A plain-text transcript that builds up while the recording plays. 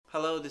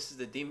Hello, this is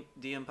the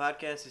DM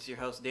podcast. This is your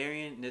host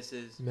Darian. And this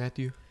is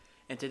Matthew.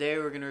 And today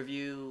we're gonna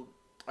do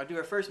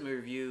our first movie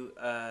review.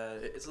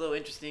 It's a little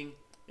interesting.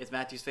 It's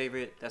Matthew's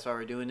favorite. That's why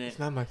we're doing it. It's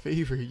not my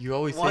favorite. You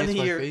always say it's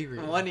my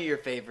favorite. One of your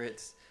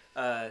favorites.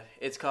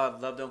 It's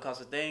called Love Don't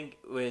Cost a Thing.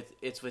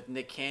 It's with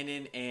Nick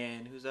Cannon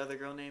and who's the other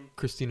girl name?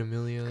 Christina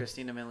Milian.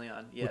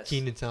 Yes. With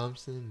Kenan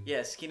Thompson.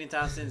 Yes, Kenan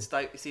Thompson,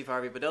 Steve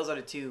Harvey. But those are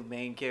the two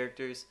main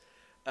characters.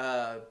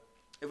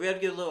 If we had to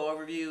give a little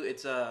overview,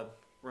 it's a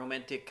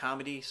romantic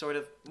comedy, sort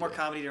of more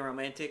comedy than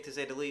romantic, to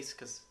say the least,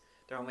 because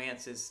the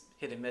romance is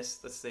hit and miss.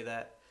 Let's say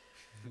that.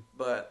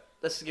 But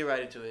let's just get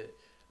right into it.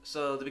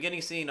 So the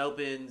beginning scene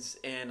opens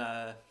in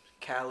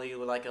Cali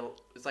with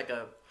it's like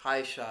a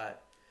high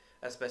shot.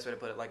 That's the best way to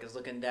put it. Like it's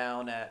looking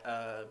down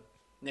at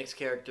Nick's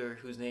character,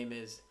 whose name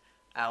is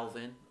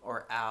Alvin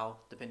or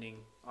Al, depending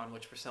on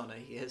which persona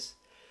he is.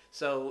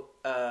 So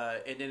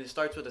and then it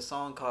starts with a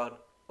song called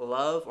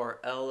Love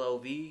or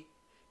Love.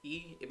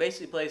 It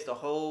basically plays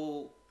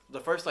the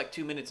first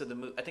 2 minutes of the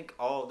movie. I think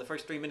the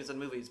first 3 minutes of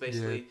the movie is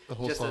basically the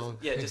whole song.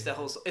 Just the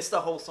whole. It's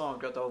the whole song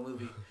throughout the whole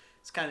movie.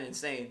 It's kind of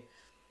insane,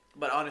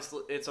 but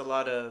honestly, it's a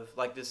lot of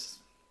this.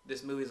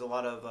 This movie is a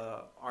lot of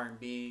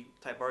R&B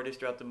type artists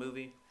throughout the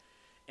movie,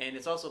 and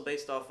it's also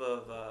based off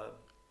of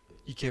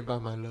You Can't Buy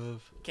My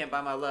Love. Can't Buy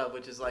My Love,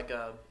 which is like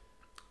a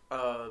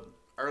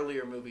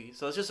earlier movie.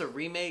 So it's just a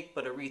remake,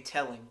 but a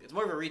retelling. It's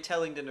more of a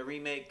retelling than a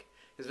remake.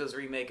 Because if it was a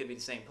remake, it'd be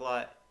the same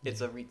plot.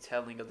 It's a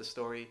retelling of the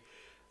story.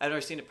 I've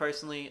never seen it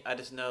personally. I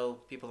just know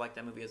people like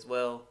that movie as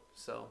well.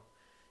 So,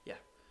 yeah.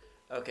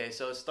 Okay,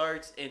 so it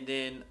starts, and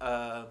then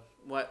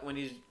when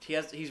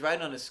he's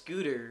riding on a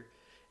scooter,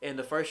 and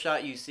the first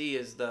shot you see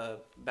is the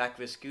back of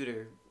his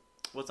scooter.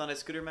 What's on that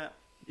scooter, Matt?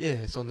 Yeah,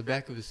 it's on the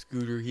back of his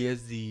scooter. He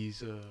has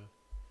these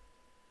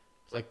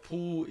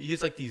He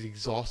has these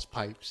exhaust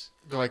pipes.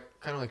 They're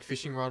kind of like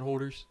fishing rod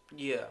holders.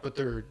 Yeah. But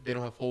they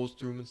don't have holes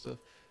through them and stuff.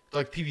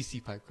 They're like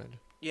PVC pipe kind of.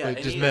 Yeah,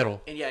 just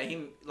metal. And yeah,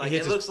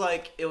 it looks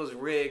like it was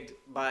rigged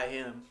by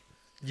him.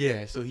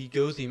 Yeah, so he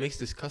goes and he makes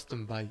this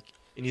custom bike,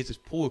 and he has his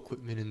pool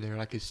equipment in there,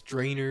 like his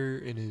strainer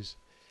and his,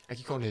 I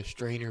keep calling it a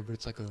strainer, but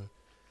it's like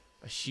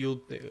a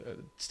shield,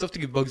 stuff to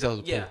get bugs out of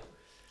the pool. Yeah.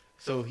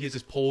 So he has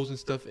his poles and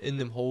stuff in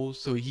them holes,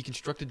 so he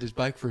constructed this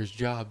bike for his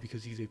job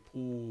because he's a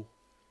pool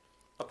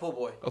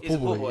boy. He's a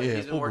pool boy. Yeah,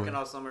 He's been working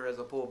all summer as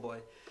a pool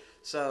boy.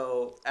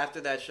 So after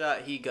that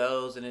shot, he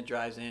goes and then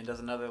drives in, does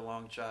another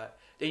long shot.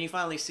 Then you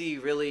finally see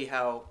really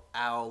how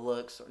Al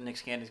looks, or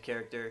Nick Cannon's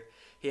character.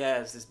 He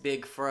has this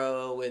big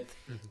fro with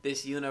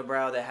this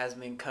unibrow that hasn't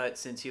been cut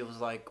since he was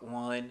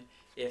 1,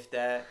 if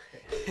that.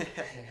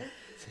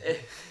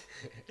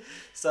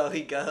 So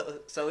he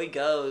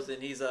goes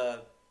and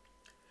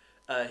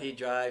he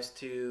drives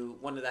to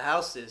one of the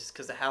houses,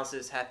 because the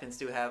houses happens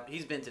to have,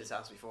 he's been to this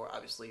house before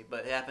obviously,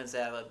 but it happens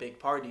to have a big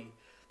party.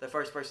 The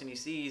first person he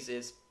sees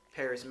is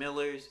Paris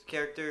Miller's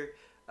character,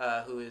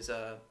 who is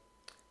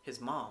his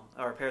mom,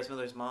 or Paris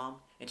Miller's mom,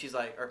 and she's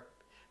like,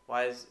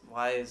 why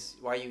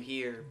are you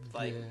here?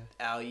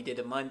 Al, you did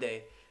it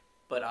Monday,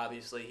 but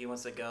obviously he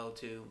wants to go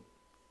to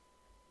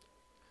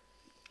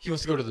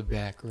the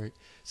back, right?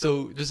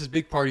 So there's this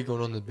big party going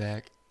on in the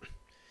back.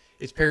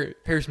 It's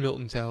Paris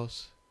Milton's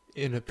house,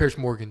 in Paris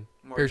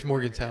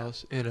Morgan's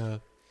house, and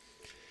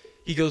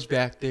he goes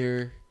back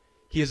there.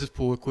 He has his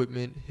pool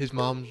equipment. His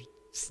mom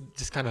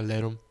just kind of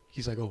let him.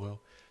 He's like, oh well.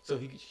 So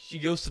she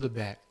goes to the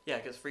back. Yeah,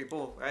 because free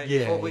pool, right?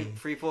 Yeah.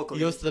 Free pool. He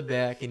goes to the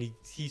back, and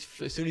he's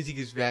as soon as he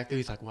gets back there,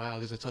 he's like, wow,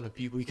 there's a ton of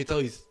people. You can tell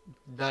he's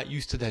not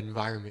used to that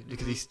environment,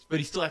 because but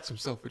he still acts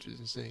himself, which is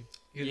insane.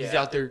 He's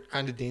out there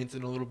kind of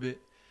dancing a little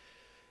bit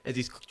as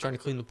he's trying to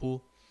clean the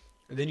pool.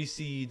 And then you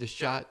see the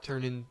shot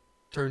turn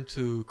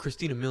to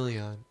Christina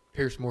Milian,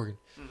 Paris Morgan.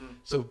 Mm-hmm.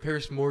 So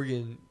Paris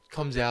Morgan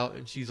comes out,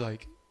 and she's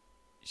talking.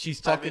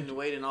 I've been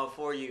waiting all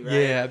for you, right?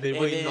 Yeah, I've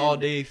been waiting all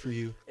day for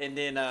you. And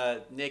then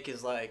Nick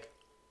is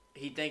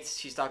he thinks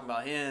she's talking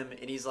about him,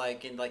 and he's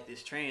in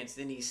this trance.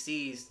 Then he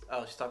sees,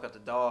 she's talking about the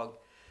dog.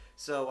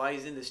 So while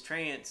he's in this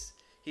trance,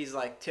 he's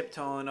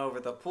tiptoeing over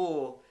the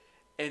pool,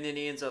 and then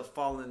he ends up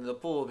falling into the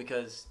pool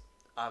because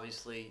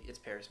obviously it's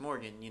Paris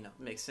Morgan.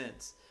 Makes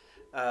sense.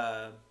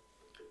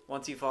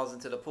 Once he falls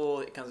into the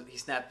pool, he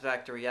snaps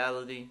back to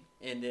reality,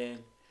 and then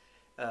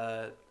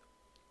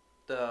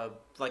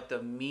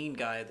the mean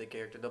guy of the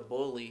character, the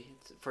bully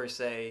per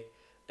se,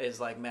 is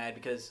mad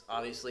because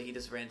obviously he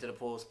just ran to the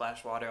pool,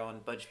 splashed water on a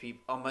bunch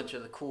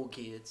of the cool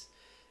kids,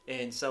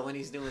 and so when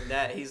he's doing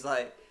that, he's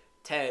like,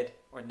 Ted,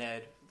 or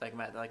Ned, like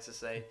Matt likes to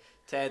say,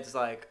 Ted's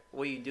like,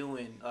 what are you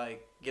doing?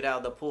 Get out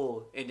of the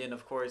pool. And then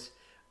of course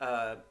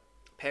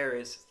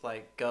Paris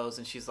goes,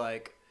 and she's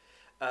like,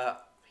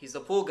 he's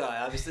the pool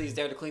guy, obviously he's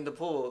there to clean the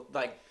pool,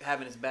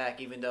 having his back,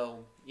 even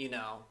though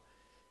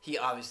he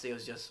obviously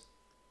was just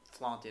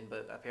flaunting,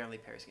 but apparently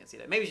Paris can't see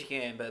that. Maybe she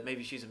can, but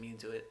maybe she's immune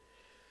to it.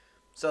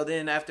 So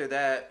then after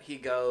that,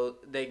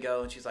 they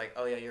go, and she's like,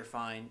 oh yeah, you're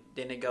fine.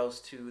 Then it goes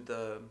to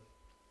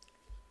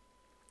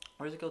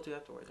where does it go to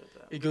afterwards?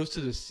 It goes to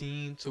the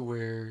scene to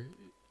where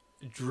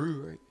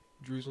Drew, right?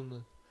 Drew's on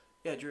the...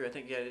 Yeah, Drew, I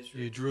think, yeah, it is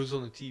Drew. Yeah, Drew's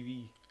on the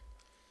TV.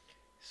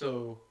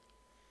 So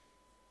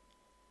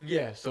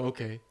Yeah. So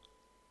okay,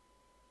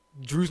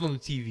 Drew's on the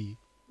TV,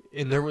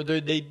 and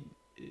they.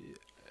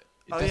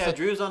 Oh yeah,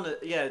 Drew's on the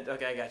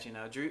Okay, I got you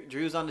now.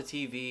 Drew's on the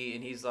TV,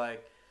 and he's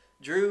like,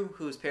 Drew,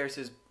 who's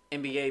Paris's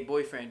NBA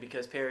boyfriend,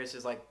 because Paris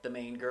is like the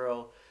main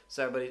girl.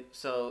 So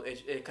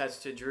it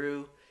cuts to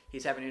Drew.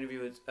 He's having an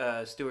interview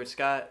with Stuart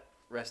Scott,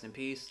 rest in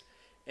peace,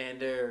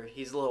 and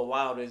he's a little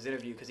wild in his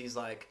interview because he's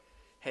like,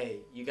 "Hey,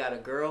 you got a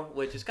girl,"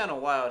 which is kind of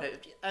wild.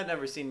 I've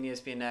never seen an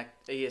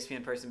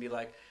ESPN person be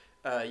like,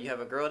 "You have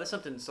a girl." That's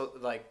something so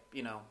like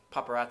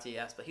paparazzi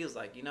asked, but he was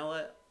like, "You know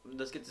what?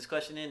 Let's get this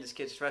question in. This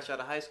kid's fresh out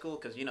of high school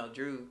because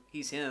Drew,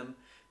 he's him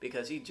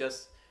because he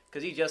just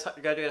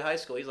graduated high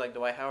school. He's like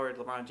Dwight Howard,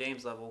 LeBron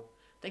James level.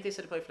 I think they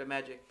said he played for the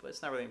Magic, but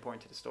it's not really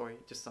important to the story.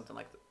 Just something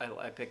like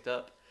I picked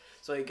up.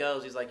 So he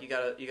goes. He's like, you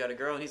got a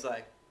girl, and he's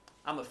like,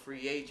 I'm a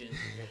free agent.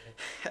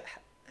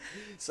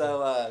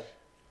 So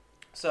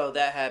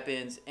that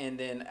happens, and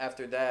then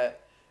after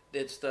that,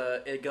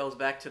 it goes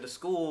back to the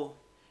school,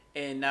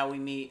 and now we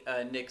meet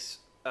Nick's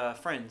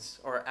friends,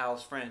 or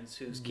Al's friends,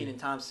 who's Kenan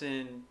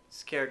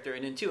Thompson's character,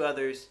 and then two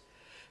others.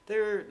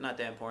 They're not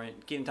that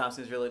important. Kenan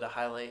Thompson is really the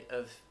highlight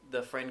of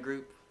the friend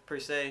group per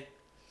se,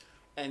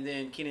 and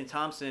then Kenan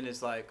Thompson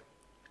is like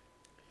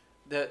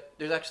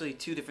there's actually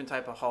two different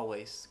type of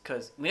hallways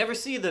because we never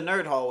see the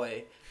nerd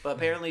hallway, but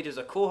apparently there's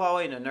a cool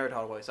hallway and a nerd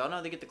hallway. So I don't know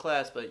how they get to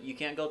class, but you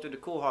can't go through the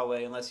cool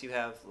hallway unless you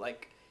have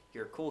like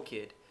you're a cool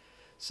kid.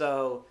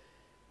 So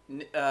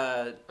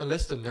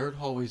unless the nerd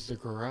hallway's the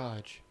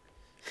garage.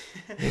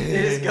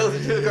 They just go to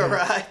the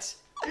garage.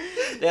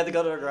 They have to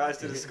go to the garage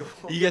to the school.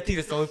 You gotta think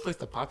that's the only place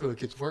the popular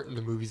kids weren't in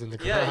the movies, in the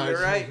garage. Yeah,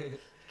 you're right.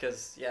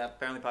 Because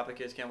apparently popular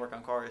kids can't work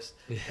on cars.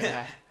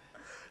 Yeah.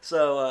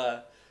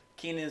 So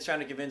Keenan's trying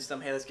to convince them,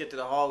 hey, let's get to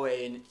the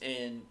hallway,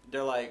 and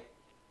they're like,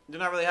 they're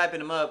not really hyping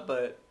him up,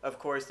 but of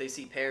course they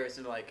see Paris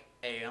and they're like,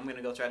 hey, I'm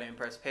gonna go try to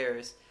impress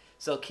Paris.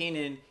 So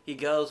Keenan, he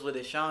goes with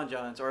his Sean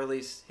Johns, or at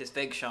least his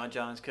fake Sean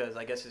Johns, because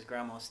I guess his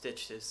grandma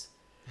stitched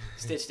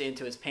it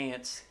into his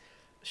pants.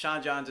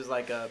 Sean Johns is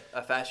like a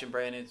fashion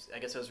brand. I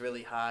guess it was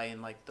really high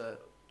in like the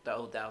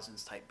old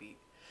thousands type beat.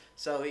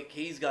 So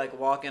he's like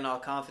walking all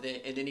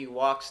confident, and then he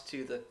walks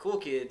to the cool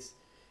kids,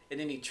 and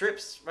then he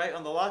trips right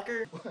on the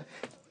locker.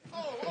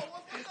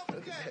 What's up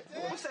with that?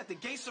 What's that, the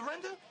gay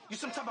surrender? You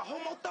some type of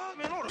homo thug?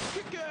 Man, all the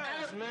kick your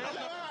ass, man.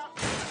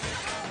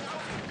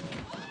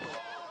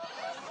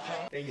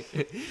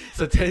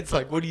 So Ted's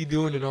like, what are you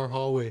doing in our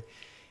hallway?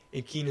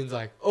 And Keenan's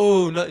like,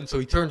 oh, nothing. So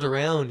he turns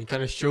around and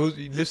kind of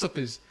he lifts up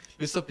his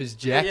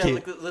jacket.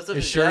 Yeah, lifts up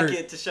his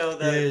jacket to show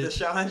the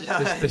Sean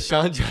John. The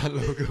Sean John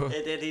logo.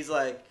 And then he's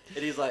like,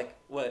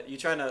 what, you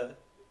trying to,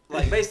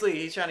 like, basically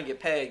he's trying to get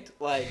pegged.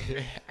 Like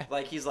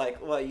he's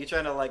like, what, you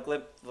trying to,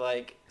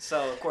 like,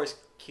 so of course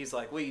he's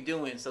like, what are you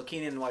doing? So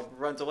Keenan, like,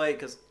 runs away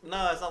because,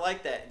 no, it's not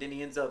like that. Then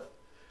he ends up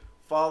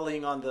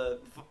falling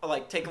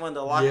taking one of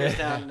the lockers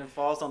down and then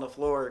falls on the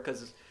floor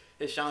because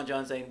his Sean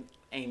Johns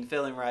ain't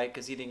feeling right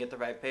because he didn't get the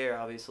right pair,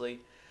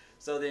 obviously.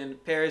 So then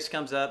Paris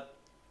comes up.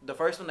 The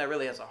first one that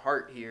really has a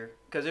heart here,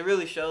 because it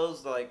really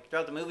shows, like,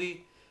 throughout the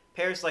movie,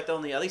 Paris, like, the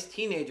only, at least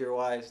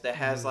teenager-wise, that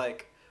has,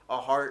 like, a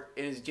heart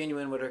and is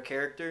genuine with her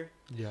character.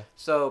 Yeah.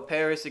 So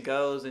Paris, it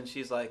goes, and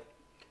she's like,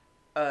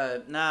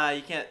 nah,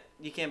 you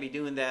can't be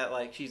doing that.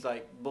 Like, she's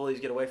like, bullies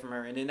get away from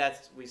her. And then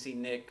we see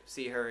Nick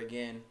see her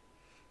again.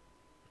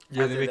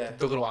 Yeah, they make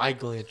the little eye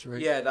glance,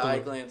 right? Yeah, the eye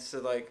glance.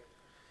 So, like,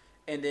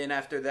 and then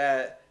after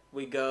that,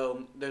 we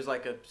go, there's,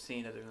 like, a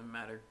scene that doesn't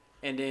matter.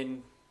 And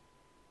then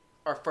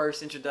our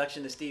first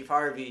introduction to Steve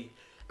Harvey,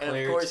 and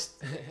Clarence. Of course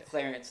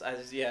Clarence.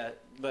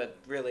 But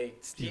really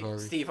Steve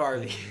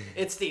Harvey.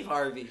 It's Steve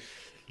Harvey.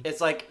 It's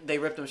like they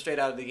ripped him straight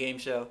out of the game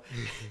show.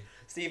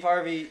 Steve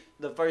Harvey.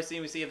 The first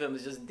scene we see of him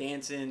is just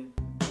dancing.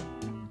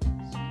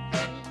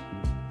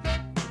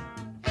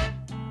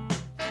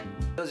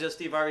 It was just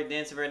Steve Harvey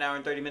dancing for an hour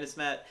and 30 minutes,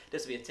 Matt.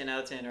 This would be a 10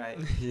 out of 10, right?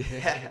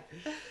 Yeah.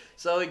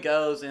 So it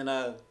goes,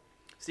 and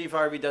Steve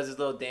Harvey does his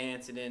little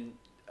dance, and then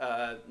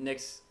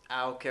Nick's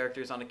Al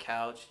character's on the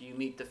couch. You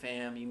meet the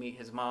fam. You meet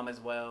his mom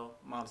as well.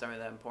 Mom's not really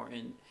that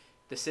important.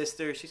 The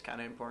sister, she's kind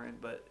of important,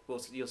 but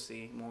you'll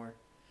see more,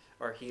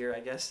 or hear,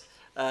 I guess.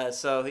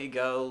 So he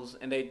goes,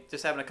 and they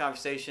just having a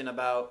conversation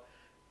about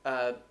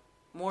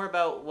more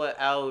about what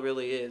Al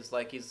really is.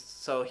 Like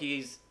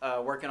he's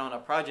working on a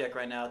project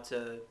right now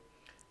to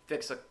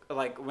fix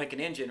make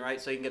an engine,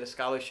 right? So he can get a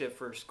scholarship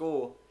for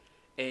school.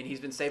 And he's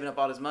been saving up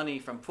all his money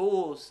from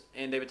pools,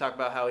 and they would talk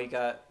about how he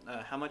got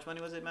how much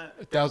money was it,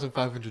 Matt?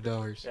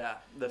 $1,500. Yeah,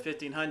 the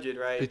 $1,500,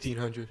 right?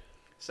 $1,500.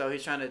 So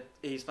he's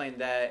explained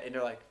that, and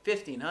they're like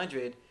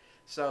 $1,500.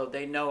 So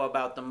they know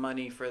about the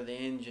money for the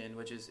engine,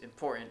 which is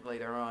important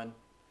later on.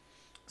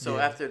 So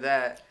after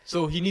that,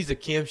 so he needs a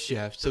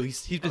camshaft. So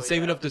he's been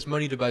saving up this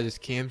money to buy this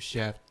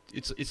camshaft.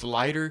 It's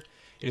lighter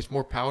and it's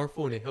more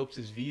powerful, and it helps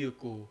his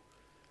vehicle,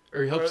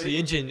 or it helps the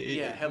engine.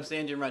 It helps the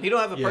engine run. He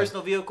don't have a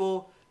personal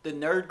vehicle. The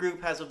nerd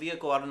group has a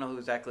vehicle. I don't know who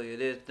exactly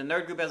it is. The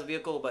nerd group has a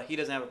vehicle, but he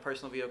doesn't have a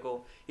personal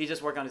vehicle. He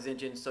just works on his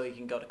engine so he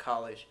can go to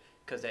college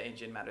because that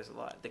engine matters a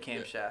lot. The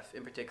camshaft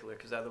in particular,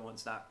 because the other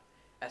one's not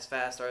as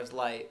fast or as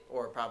light,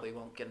 or probably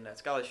won't get him that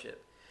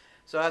scholarship.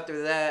 So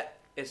after that,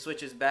 it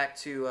switches back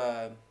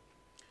to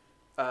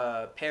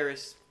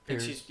Paris.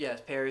 Paris.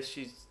 Paris.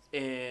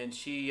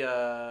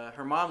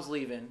 Her mom's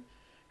leaving.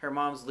 Her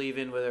mom's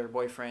leaving with her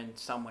boyfriend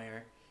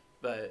somewhere,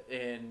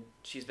 and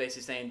she's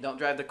basically saying, "Don't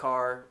drive the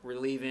car. We're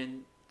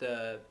leaving."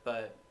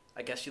 But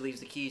I guess she leaves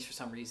the keys for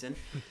some reason.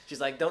 She's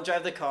like, "Don't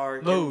drive the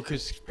car." No,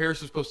 because Paris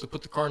was supposed to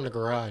put the car in the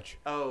garage.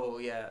 Oh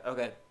yeah.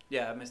 Okay.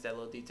 Yeah, I missed that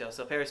little detail.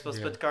 So Paris was supposed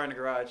to put the car in the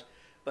garage,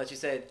 but she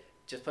said,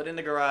 "Just put it in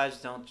the garage.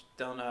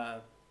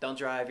 Don't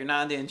drive. You're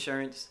not on the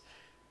insurance."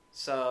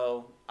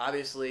 So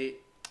obviously,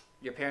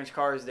 your parents'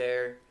 car is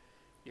there.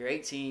 You're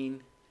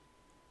 18.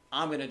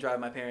 I'm gonna drive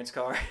my parents'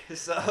 car.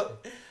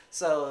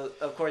 so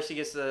of course she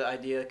gets the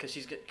idea because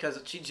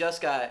she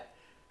just got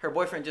her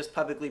boyfriend just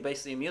publicly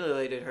basically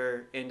mutilated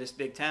her in this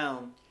big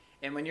town.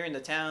 And when you're in the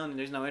town and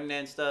there's no internet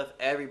and stuff,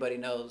 everybody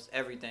knows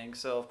everything.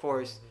 So of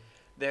course,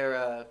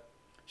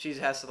 she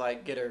has to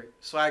like get her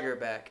swagger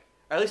back.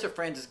 Or at least her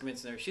friends is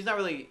convincing her. She's not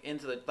really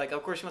into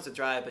of course she wants to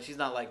drive, but she's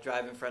not like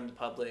driving in front of the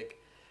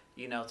public,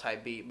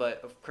 type beat.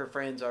 But her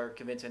friends are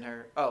convincing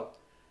her. Oh,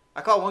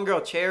 I call one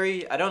girl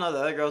Cherry. I don't know the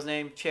other girl's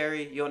name.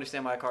 Cherry. You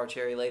understand why I call her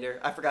Cherry later.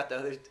 I forgot the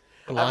other.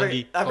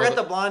 Blondie. I forgot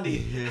the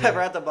Blondie. Yeah. I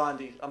forgot the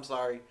Blondie. I'm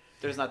sorry.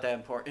 There's not that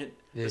important.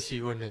 Yeah,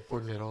 she wasn't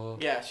important at all.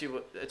 Yeah,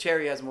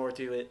 Cherry has more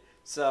to it.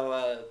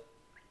 So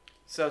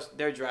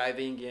they're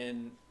driving,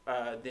 and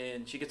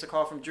then she gets a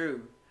call from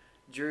Drew.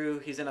 Drew,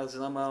 he's in a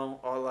limo,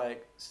 all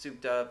like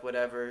souped up,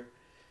 whatever.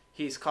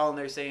 He's calling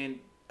her saying,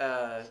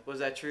 "Was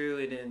that true?"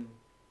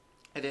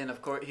 And then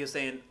of course he was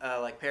saying,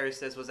 like Paris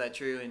says, "Was that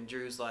true?" And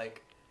Drew's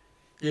like,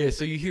 yeah.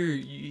 So you hear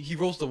he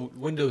rolls the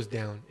windows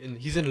down, and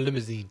he's in a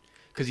limousine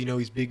because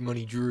he's Big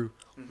Money Drew.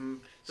 Mm-hmm.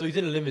 So he's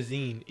in a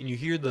limousine, and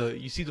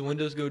you see the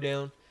windows go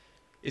down.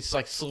 It's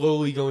like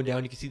slowly going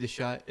down. You can see the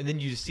shot, and then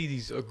you just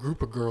see a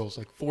group of girls,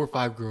 like 4 or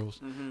 5 girls.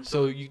 Mm-hmm.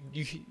 So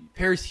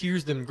Paris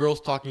hears them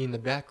girls talking in the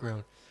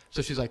background.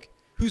 So she's like,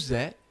 "Who's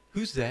that?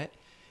 Who's that?"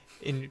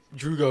 And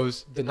Drew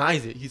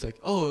denies it. He's like,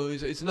 "Oh,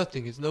 it's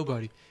nothing. It's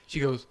nobody." She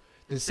goes,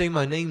 "Then say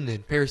my name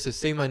then." Paris says,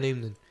 "Say my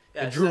name then."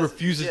 Yeah, and Drew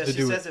refuses to do it.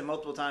 She says it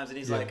multiple times, and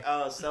he's like,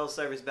 "Oh, cell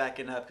service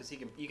backing up," because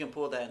you can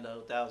pull that in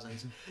the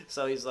thousands.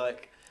 So he's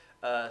like,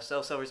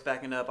 "Cell service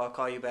backing up. I'll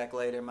call you back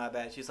later. My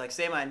bad." She's like,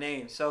 "Say my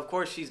name." So of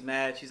course she's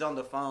mad. She's on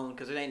the phone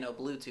because there ain't no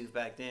Bluetooth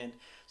back then.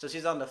 So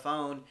she's on the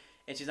phone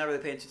and she's not really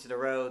paying attention to the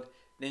road.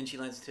 Then she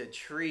lands into a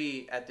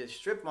tree at this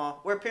strip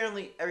mall where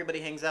apparently everybody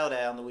hangs out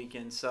at on the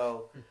weekends.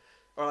 So,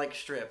 or like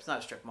strip. It's not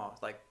a strip mall.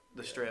 It's like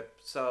the strip.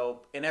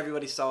 So, and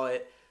everybody saw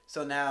it.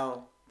 So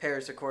now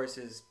Paris, of course,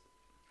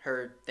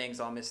 her thing's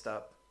all messed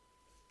up.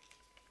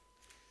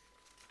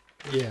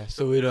 Yeah.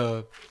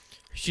 So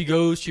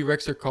she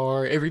wrecks her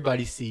car.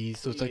 Everybody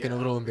sees. So it's like in a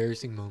little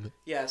embarrassing moment.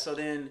 Yeah. So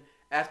then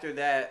after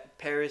that,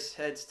 Paris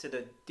heads to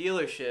the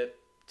dealership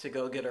to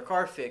go get her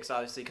car fixed,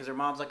 obviously, because her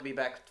mom's not going to be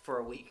back for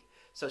a week.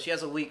 So she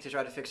has a week to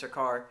try to fix her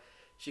car.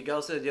 She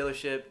goes to the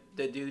dealership.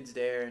 The dude's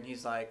there, and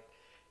he's like,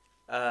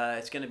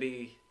 "It's gonna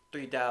be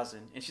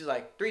 $3,000." And she's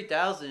like,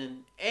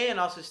 "$3,000?" And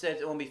also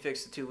said it won't be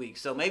fixed in 2 weeks.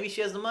 So maybe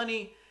she has the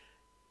money.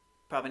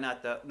 Probably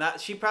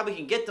not. She probably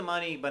can get the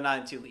money, but not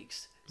in 2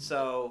 weeks.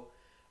 So,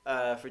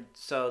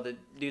 so the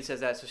dude says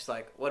that. So she's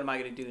like, "What am I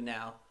gonna do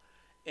now?"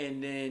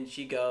 And then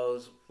she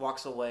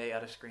walks away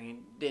out of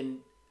screen.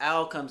 Then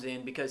Al comes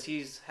in because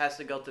he has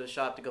to go to the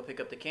shop to go pick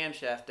up the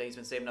camshaft that he's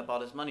been saving up all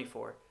his money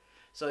for.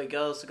 So he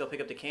goes to go pick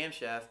up the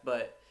camshaft,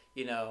 but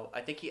I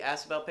think he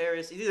asked about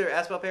Paris. He either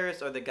asked about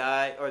Paris or the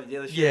guy or the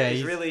dealership. Yeah,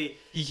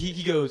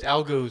 he goes.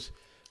 Al goes.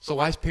 So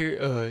why's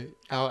Paris?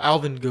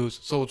 Alvin goes.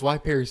 So it's why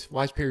Paris?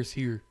 Why's Paris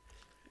here?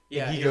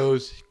 Yeah, and he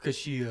goes because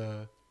she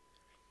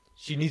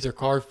needs her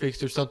car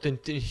fixed or something.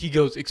 And he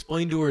goes,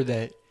 explain to her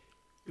that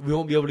we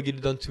won't be able to get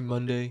it done till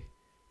Monday.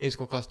 And it's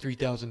gonna cost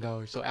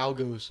 $3,000. So Al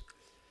goes,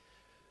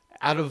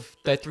 out of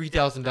that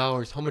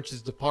 $3,000, how much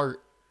is the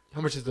part?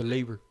 How much is the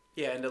labor?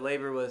 Yeah, and the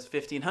labor was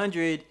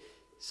 $1,500,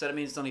 so that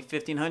means it's only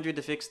 $1,500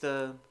 to fix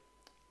the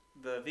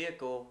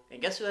vehicle.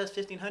 And guess who has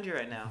 $1,500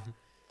 right now?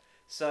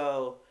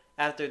 So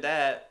after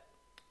that,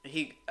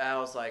 I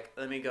was like,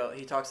 let me go.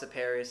 He talks to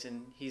Paris,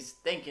 and he's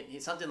thinking,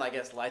 something like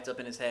this lights up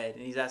in his head,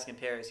 and he's asking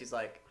Paris. He's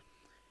like,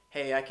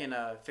 "Hey, I can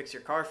fix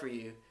your car for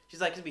you."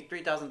 She's like, "It'd be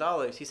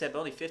 $3,000." He said, "But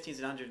only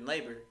 $1,500 in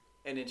labor."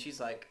 And then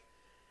she's like,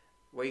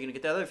 "Where are you gonna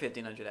get the other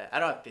 $1,500 at? I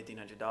don't have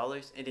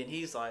 $1,500." And then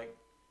he's like,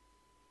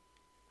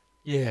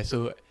 "Yeah."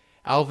 So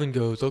Alvin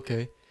goes,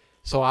 "Okay,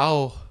 so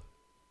I'll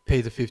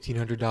pay the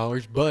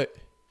 $1,500, but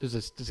there's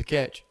a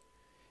catch.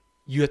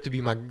 You have to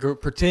be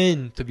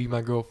pretend to be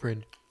my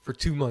girlfriend for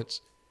 2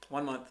 months."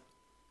 1 month.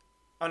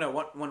 Oh no,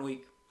 1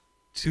 week.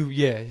 2,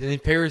 yeah. And then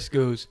Paris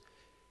goes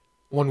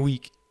 1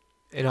 week,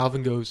 and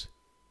Alvin goes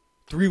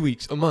 3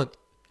 weeks, a month.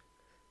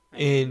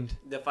 And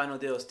the final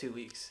deal is 2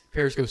 weeks.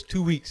 Paris goes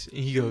 2 weeks,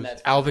 and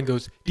Alvin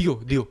goes,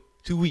 deal,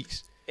 2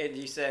 weeks. And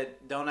he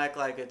said, "Don't act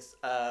like it's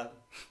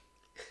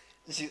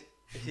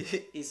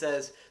he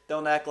says,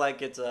 "Don't act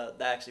like it's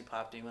that actually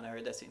popped me when I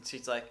heard that scene."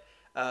 She's like,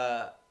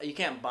 "You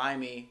can't buy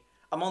me.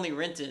 I'm only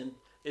renting."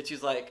 And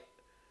she's like,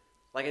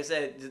 like I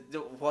said,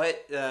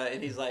 what?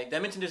 And he's like, did I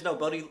mention there's no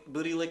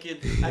booty licking?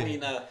 I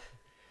mean,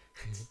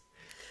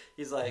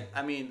 he's like,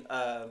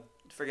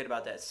 forget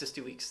about that. It's just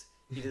 2 weeks.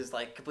 He just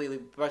like completely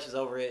brushes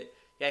over it.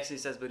 He actually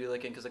says booty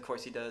licking because of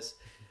course he does,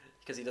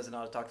 because he doesn't know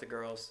how to talk to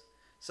girls.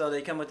 So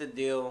they come with the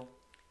deal,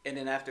 and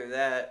then after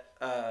that,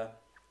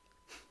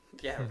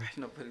 yeah, right,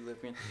 no booty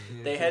licking.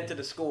 They head to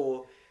the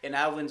school, and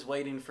Alvin's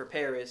waiting for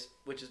Paris,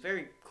 which is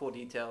very cool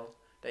detail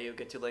that you'll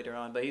get to later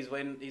on. But he's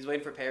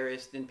waiting for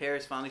Paris. Then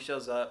Paris finally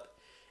shows up,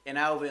 and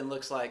Alvin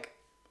looks like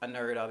a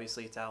nerd.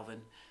 Obviously, it's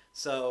Alvin.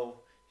 So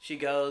she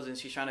goes and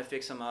she's trying to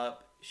fix him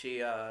up.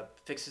 She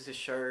fixes his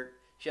shirt.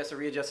 She has to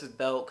readjust his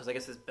belt because I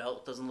guess his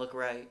belt doesn't look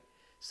right.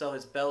 So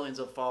his belt ends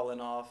up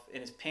falling off,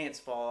 and his pants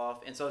fall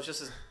off, and so it's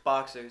just his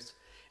boxers.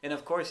 And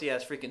of course, he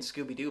has freaking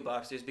Scooby-Doo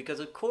boxers because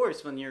of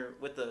course, when you're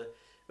with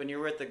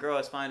the girl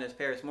as fine as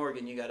Paris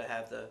Morgan, you gotta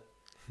have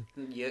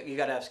you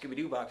gotta have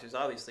Scooby-Doo boxers,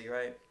 obviously,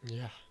 right?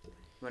 Yeah. You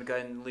want to go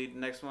ahead and lead the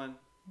next one?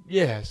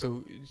 Yeah,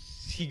 so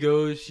he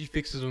goes, she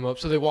fixes him up.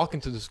 So they walk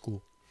into the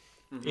school.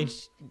 Mm-hmm.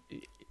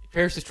 And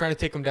Paris is trying to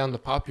take him down the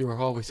popular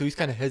hallway. So he's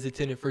kind of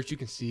hesitant at first. You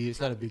can see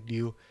it's not a big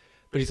deal.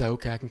 But he's like,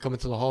 okay, I can come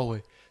into the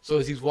hallway. So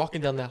as he's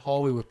walking down that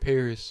hallway with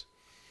Paris,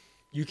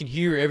 you can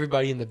hear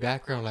everybody in the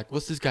background like,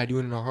 what's this guy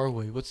doing in our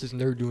hallway? What's this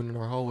nerd doing in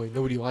our hallway?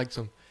 Nobody likes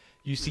him.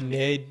 You see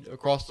Ned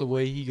across the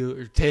way.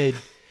 Or Ted.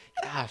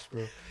 Gosh,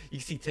 bro.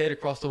 You see Ted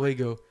across the way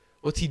go,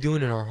 what's he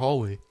doing in our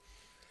hallway?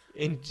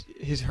 And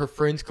her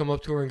friends come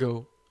up to her and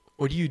go,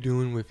 what are you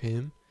doing with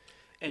him?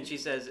 And she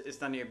says,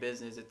 it's none of your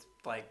business. It's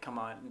like, come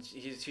on.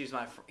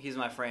 He's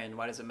my friend.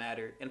 Why does it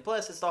matter? And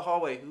plus, it's the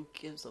hallway. Who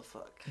gives a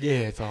fuck? Yeah,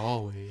 it's a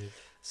hallway.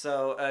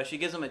 So she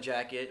gives him a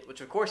jacket, which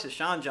of course is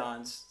Sean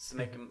John's to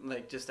make him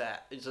like just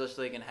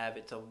so he can have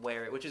it to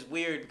wear it, which is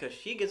weird because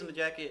she gives him a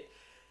jacket.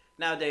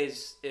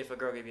 Nowadays, if a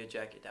girl gave you a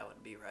jacket, that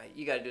wouldn't be right.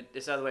 You got to do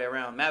this other way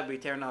around. Matt would be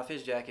tearing off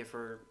his jacket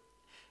for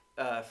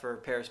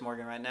Paris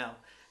Morgan right now.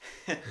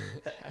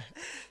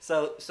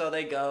 So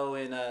they go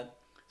and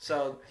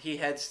so he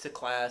heads to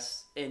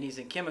class and he's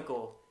in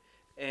chemical,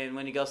 and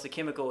when he goes to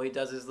chemical, he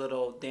does his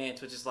little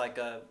dance, which is like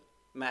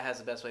Matt has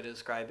the best way to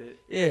describe it.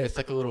 Yeah, it's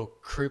like a little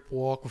crip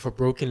walk with a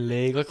broken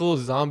leg, like a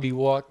little zombie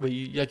walk, but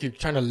you're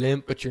trying to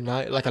limp, but you're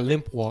not, like a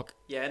limp walk.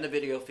 Yeah, in the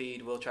video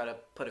feed, we'll try to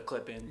put a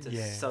clip in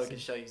so we can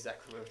show you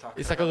exactly what we're talking about.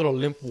 It's like a little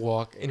limp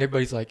walk, and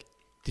everybody's like,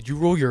 did you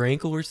roll your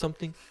ankle or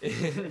something?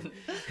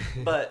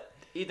 But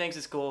he thinks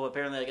it's cool.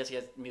 Apparently, I guess he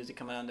has music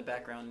coming on in the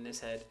background in his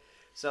head.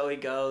 So he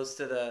goes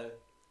to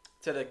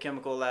the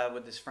chemical lab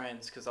with his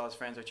friends because all his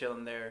friends are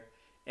chilling there.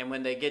 And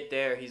when they get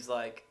there, he's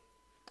like,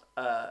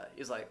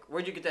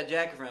 where'd you get that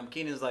jacket from?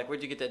 Keenan's like,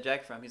 where'd you get that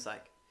jacket from? He's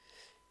like,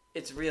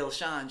 it's real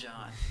Sean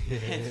John.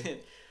 And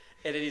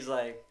then he's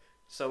like,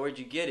 so where'd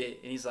you get it?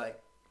 And he's like,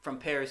 from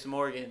Paris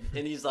Morgan.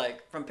 And he's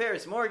like, from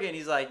Paris Morgan?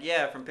 He's like,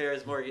 yeah, from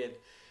Paris Morgan.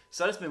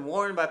 So it's been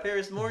worn by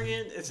Paris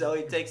Morgan. And so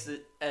he takes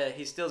it,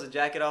 he steals a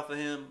jacket off of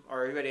him,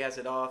 or he already has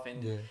it off.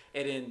 And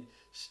then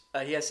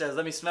he says,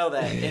 let me smell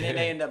that. And then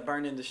they end up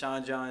burning the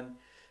Sean John.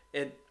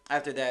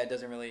 After that, it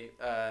doesn't really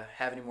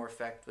have any more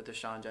effect with the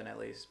Sean John, at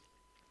least.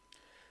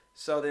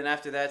 So then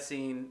after that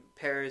scene,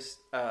 Paris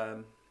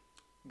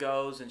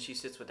goes and she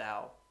sits with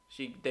Al.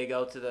 They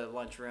go to the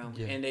lunchroom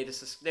and they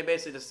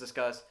basically just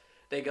discuss.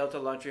 They go to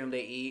the lunchroom,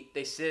 they eat,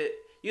 they sit.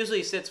 Usually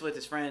he sits with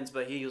his friends,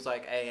 but he was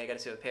like, hey, I got to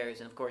sit with Paris.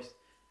 And of course,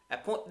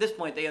 at this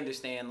point, they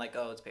understand, like,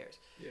 oh, it's Paris.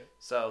 Yeah.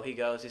 So he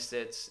goes, he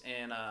sits,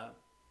 and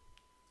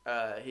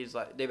he's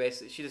like,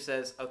 she just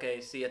says,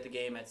 okay, see you at the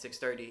game at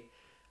 6:30.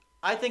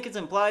 I think it's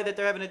implied that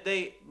they're having a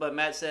date, but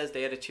Matt says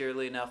they had a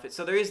cheerleading outfit.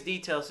 So there is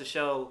details to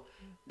show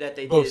that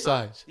they both did.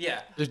 sides.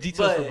 Yeah. There's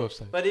details for both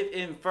sides. But it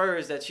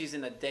infers that she's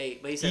in a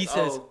date. But he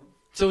says,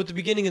 so at the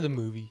beginning of the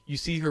movie, you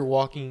see her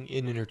walking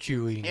in her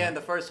cheerleading outfit. In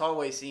the first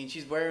hallway scene,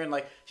 she's not wearing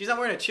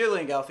a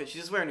cheerleading outfit.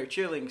 She's just wearing her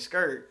cheerleading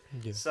skirt.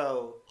 Yeah.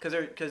 So,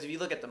 because if you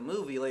look at the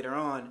movie later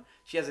on,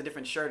 she has a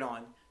different shirt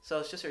on. So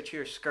it's just her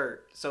cheer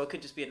skirt. So it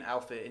could just be an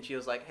outfit. And she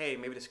was like, hey,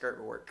 maybe the skirt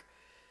will work.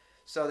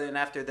 So then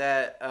after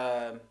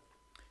that,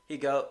 he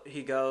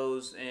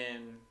goes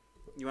and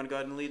you want to go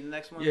ahead and lead the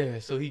next one? Yeah,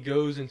 so he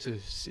goes into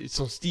it's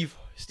on Steve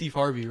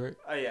Harvey, right?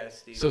 Oh yeah,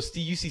 Steve. So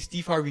you see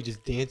Steve Harvey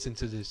just dancing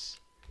to this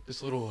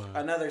little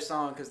another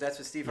song because that's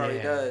what Steve Harvey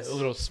does. A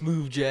little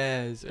smooth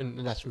jazz and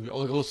not smooth, like a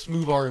little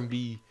smooth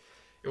R&B.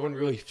 It wasn't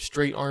really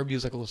straight R&B. It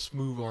was like a little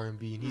smooth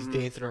R&B, and he's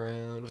dancing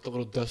around with a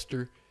little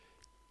duster,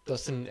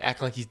 acting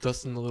like he's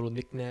dusting the little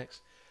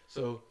knickknacks.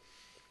 So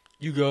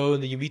you go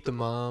and then you meet the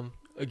mom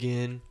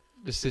again,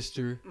 the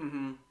sister.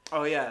 Mm-hmm.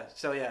 Oh yeah,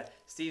 so yeah,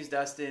 Steve's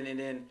dusting, and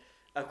then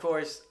of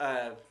course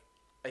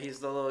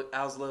Al's a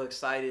little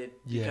excited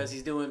because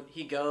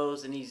he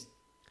goes and he's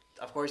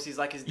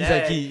like his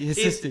dad. He's like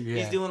his sister. Yeah.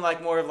 He's doing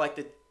like more of like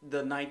the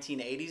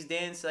 1980s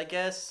dance, I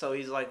guess. So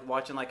he's like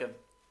watching like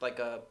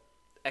a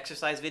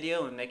exercise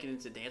video and making it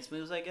into dance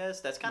moves, I guess.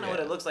 That's kind of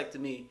what it looks like to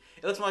me.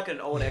 It looks more like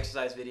an old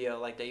exercise video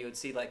like that you would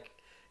see like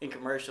in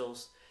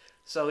commercials.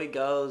 So he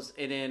goes,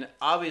 and then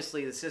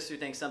obviously the sister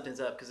thinks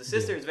something's up because the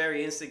sister is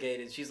very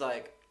instigated. She's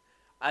like,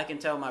 I can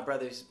tell my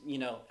brother's,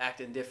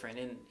 acting different.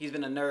 And he's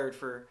been a nerd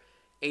for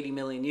 80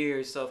 million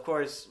years. So of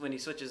course, when he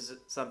switches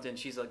something,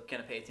 she's like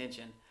gonna pay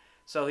attention.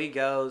 So he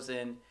goes,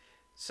 and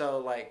so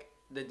like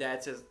the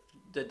dad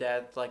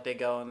like they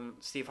go, and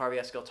Steve Harvey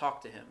has to go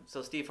talk to him.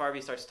 So Steve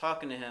Harvey starts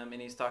talking to him,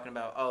 and he's talking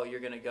about, oh, you're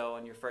gonna go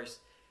on your first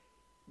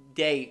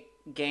date,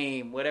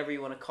 game, whatever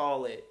you want to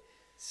call it.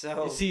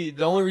 So see,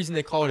 the only reason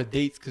they call it a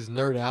date is because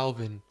Nerd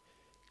Alvin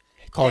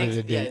called it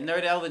a date. Yeah,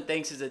 Nerd Alvin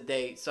thinks it's a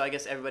date, so I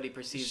guess everybody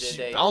perceives it a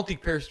date. I don't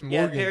think Paris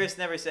Morgan. Yeah, Paris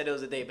never said it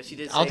was a date, but she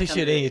did. I don't think she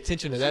had any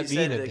attention to that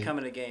being a date. She said come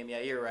in a game.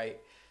 Yeah, you're right.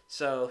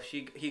 So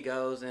he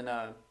goes, and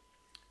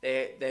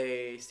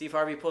Steve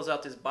Harvey pulls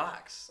out this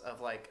box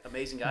of like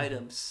amazing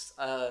items,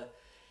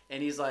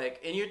 and he's like,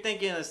 and you're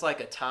thinking it's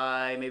like a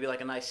tie, maybe like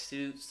a nice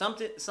suit,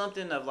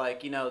 something of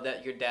like, you know,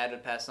 that your dad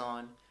would pass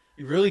on.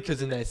 Really,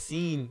 because in that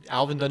scene,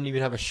 Alvin doesn't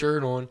even have a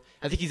shirt on.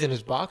 I think he's in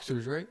his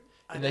boxers, right?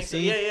 In that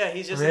scene? So. Yeah,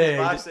 he's just in his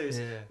boxers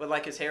with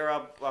like his hair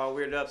all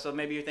weirded up. So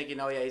maybe you're thinking,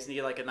 oh yeah, he's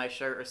need like a nice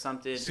shirt or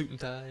something, suit and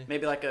tie.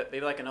 Maybe like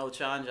an old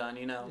John,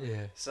 you know.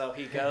 Yeah. So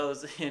he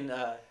goes and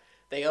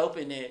they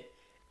open it,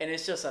 and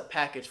it's just a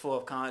package full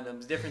of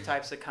condoms, different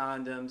types of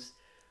condoms.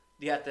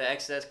 You got the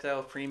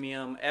XXL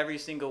Premium, every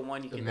single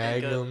one you can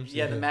think of.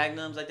 Yeah, the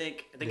Magnums. I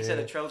think he said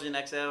a Trojan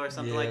XL or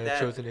something like that.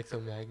 Trojan XL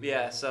Magnum.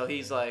 Yeah. So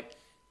he's like.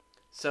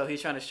 So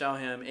he's trying to show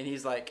him, and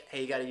he's like,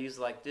 hey, you got to use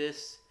it like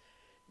this.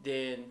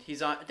 Then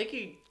he's on, I think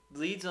he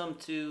leads him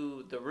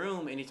to the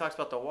room, and he talks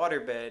about the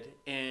waterbed.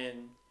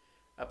 And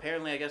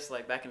apparently, I guess,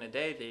 like, back in the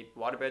day,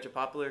 waterbeds are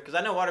popular. Because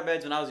I know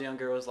waterbeds when I was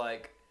younger was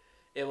like,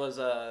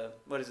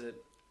 what is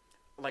it?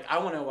 Like, I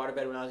wanted a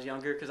waterbed when I was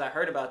younger because I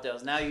heard about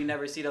those. Now you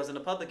never see those in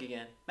the public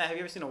again. Matt, have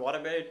you ever seen a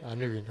waterbed? I've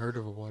never even heard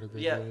of a waterbed.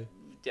 Yeah. Really.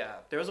 Yeah,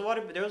 there was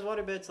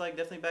waterbeds like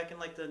definitely back in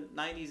like the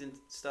 90s and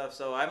stuff.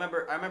 So I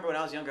remember when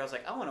I was younger, I was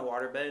like, I want a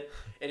waterbed.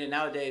 And then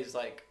nowadays,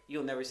 like,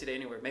 you'll never see that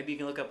anywhere. Maybe you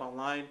can look up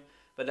online,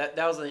 but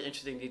that was an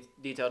interesting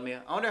detail to me.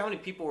 I wonder how many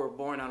people were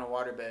born on a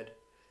waterbed,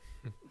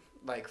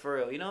 like for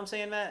real. You know what I'm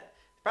saying, Matt?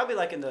 Probably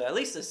like in the at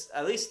least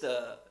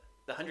the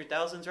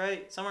 100,000s,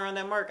 right? Somewhere around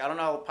that mark. I don't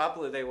know how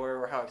popular they were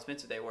or how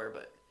expensive they were,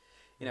 but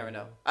you never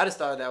know. I just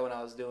thought of that when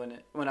I was doing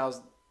it, when I was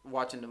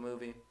watching the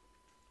movie.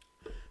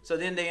 So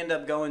then they end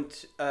up going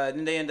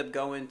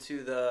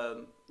to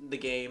the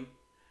game.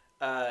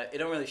 It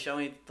don't really show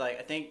any, like,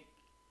 I think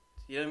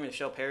you don't really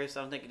show Paris.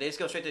 I don't think they just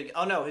go straight to.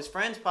 Oh no, his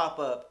friends pop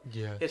up.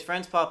 Yeah. His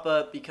friends pop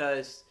up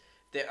because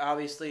they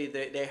obviously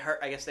they heard.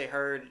 I guess they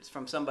heard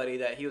from somebody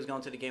that he was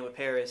going to the game with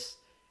Paris,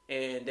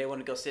 and they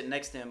want to go sit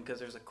next to him because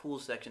there's a cool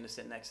section to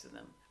sit next to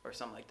them or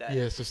something like that.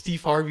 Yeah. So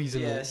Steve Harvey's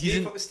in. Yeah.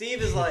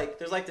 Steve is like,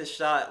 there's like this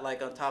shot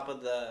like on top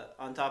of the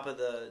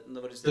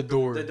what is the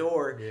door. The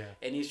door. Yeah.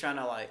 And he's trying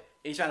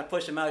to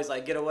push him out. He's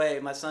like, get away.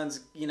 My son's,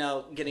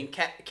 getting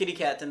kitty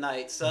cat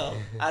tonight. So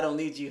I don't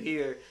need you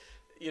here.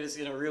 You're just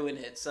going to ruin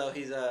it. So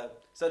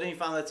so then he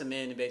finally lets him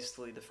in, and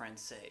basically the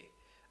friends say,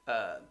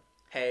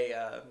 hey,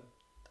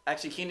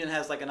 actually Keenan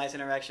has like a nice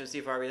interaction with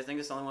Steve Harvey. I think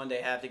it's the only one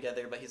they have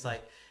together, but he's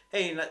like,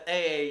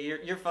 hey,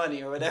 you're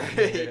funny or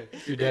whatever.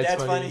 Your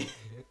dad's funny.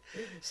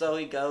 So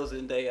he goes,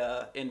 and they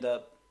end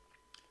up,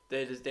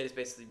 they just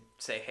basically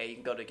say, hey, you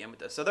can go to the game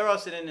with us. So they're all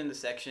sitting in the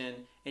section,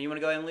 and you want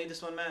to go ahead and lead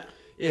this one, Matt?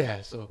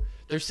 Yeah, so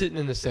they're sitting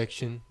in the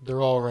section. They're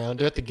all around.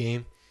 They're at the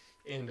game.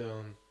 And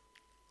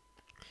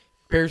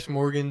Paris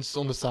Morgan's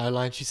on the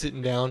sideline. She's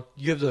sitting down.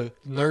 You have the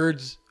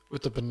nerds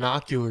with the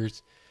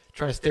binoculars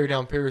trying to stare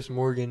down Paris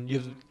Morgan. You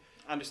have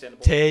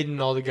Understandable. Ted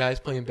and all the guys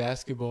playing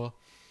basketball.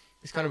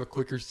 It's kind of a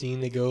quicker scene.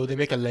 They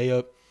make a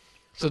layup.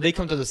 So they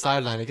come to the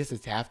sideline. I guess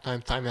it's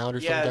halftime, timeout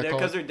or something. Yeah,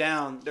 because they're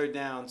down. They're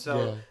down.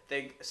 So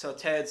so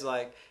Ted's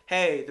like,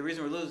 hey, the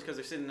reason we're losing is because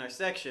they're sitting in our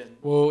section.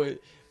 Well,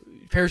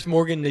 Paris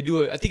Morgan, they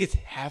do it. I think it's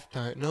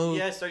halftime. No.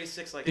 Yeah, it's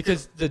 36. Like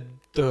because the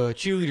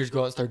cheerleaders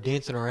go out and start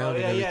dancing around. Oh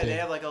yeah, and everything. They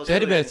have like all. So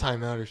had to be a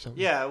timeout or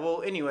something. Yeah.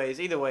 Well,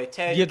 anyways, either way,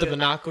 Ted. You have the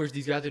binoculars.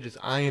 These guys are just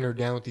eyeing her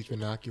down with these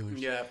binoculars.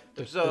 Yeah.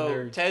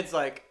 So Ted's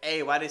like,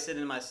 hey, why they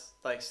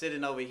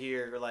sitting over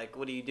here? Or like,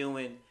 what are you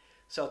doing?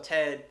 So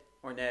Ted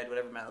or Ned,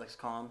 whatever Matt likes to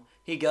call him,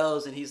 he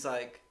goes and he's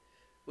like,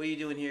 what are you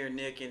doing here,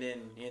 Nick? And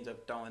then he ends up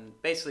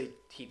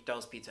he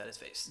throws pizza at his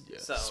face. Yeah.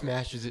 So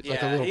smashes it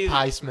like a little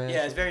pie smash.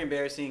 Yeah, it's very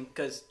embarrassing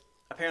because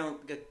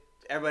apparently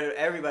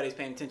everybody's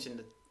paying attention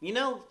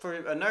to, for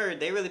a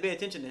nerd, they really pay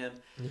attention to him.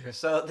 Yeah.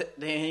 So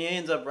then he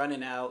ends up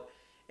running out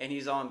and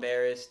he's all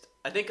embarrassed.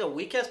 I think a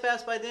week has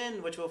passed by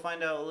then, which we'll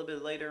find out a little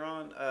bit later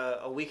on.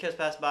 A week has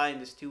passed by in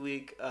this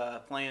 2-week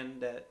plan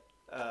that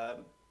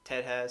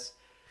Ted has.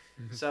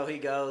 So he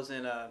goes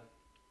and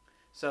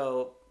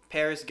so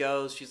Paris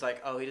goes. She's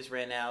like, oh, he just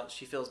ran out.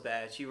 She feels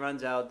bad. She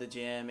runs out the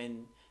gym,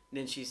 and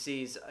then she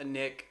sees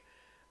Nick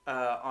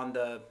on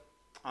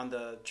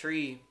the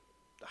tree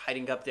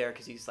hiding up there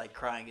because he's like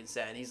crying and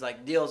sad. And he's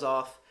like deals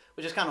off,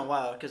 which is kind of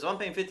wild because I'm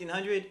paying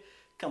 $1,500.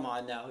 Come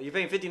on now, you're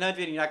paying $1,500 and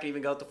you're not gonna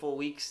even go the full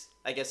weeks.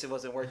 I guess it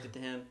wasn't worth it to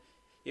him.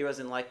 He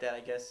wasn't like that,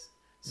 I guess.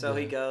 So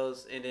he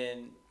goes, and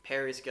then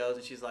Paris goes,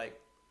 and she's like,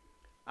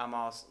 I'm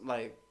all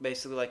like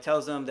basically like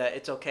tells them that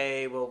it's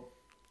okay. Well,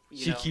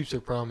 she keeps her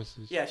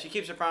promises. Yeah, she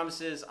keeps her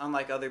promises.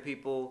 Unlike other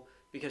people,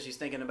 because she's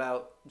thinking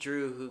about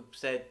Drew, who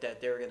said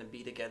that they were gonna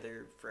be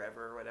together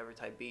forever or whatever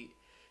type beat.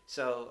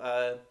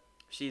 So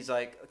she's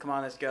like, "Come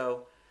on, let's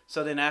go."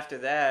 So then after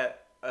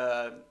that,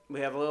 we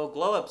have a little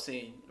glow up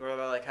scene. We're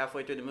about like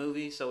halfway through the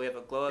movie, so we have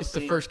a glow up. It's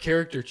scene. the first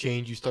character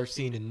change you start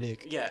seeing in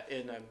Nick. Yeah,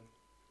 in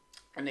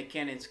Nick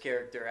Cannon's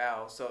character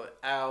Al. So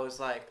Al is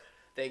like,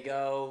 they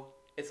go.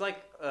 It's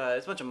like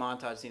it's a bunch of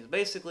montage scenes.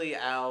 Basically,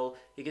 Al,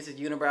 he gets his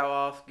unibrow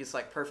off, gets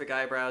like perfect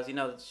eyebrows. You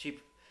know,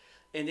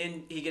 and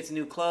then he gets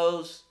new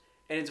clothes.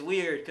 And it's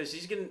weird because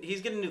he's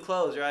getting new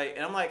clothes, right?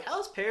 And I'm like,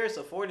 how's Paris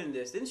affording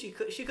this? She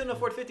couldn't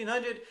afford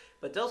 $1,500,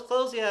 but those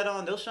clothes he had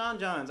on, those Sean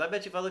Johns. I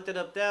bet you if I looked it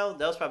up now,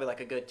 that was probably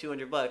like a good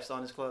 $200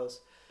 on his clothes.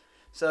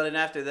 So then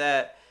after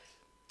that,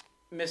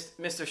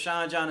 Mr.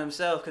 Sean John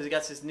himself, because he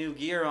got his new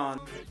gear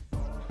on.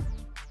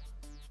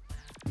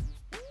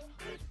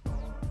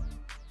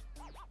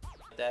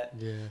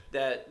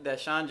 That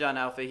Sean John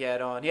outfit he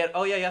had on. He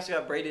also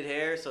got braided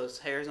hair, so his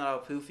hair's not all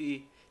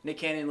poofy. Nick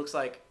Cannon looks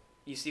like.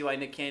 You see why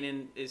Nick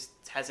Cannon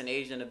hasn't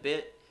aged in a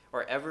bit,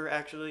 or ever,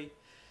 actually.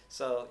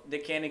 So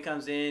Nick Cannon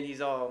comes in,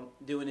 he's all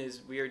doing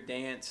his weird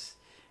dance,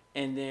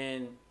 and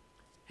then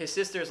his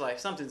sister's like,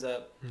 something's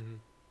up. Mm-hmm.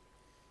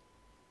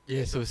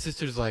 Yeah, so his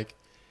sister's like,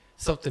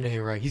 something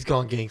ain't right. He's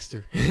gone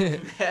gangster.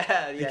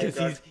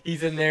 Because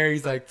he's in there,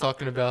 he's like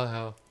talking about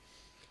how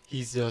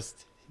he's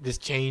just this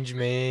changed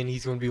man,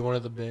 he's going to be one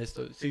of the best.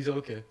 So he's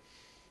okay.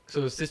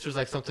 So his sister's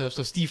like, something up.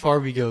 So Steve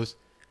Harvey goes,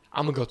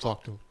 I'm going to go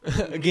talk to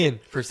him. Again,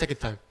 for a second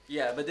time.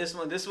 Yeah, but this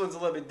one's a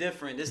little bit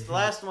different. The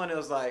last one, it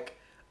was like,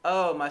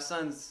 oh, my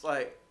son's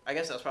like, I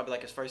guess that was probably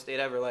like his first date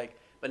ever. Like,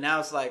 but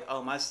now it's like,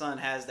 oh, my son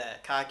has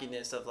that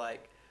cockiness of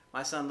like,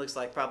 my son looks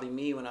like probably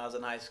me when I was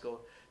in high school.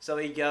 So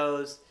he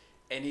goes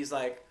and he's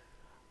like,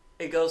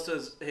 it goes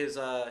to his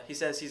he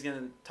says he's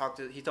gonna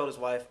he told his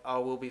wife,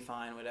 oh, we'll be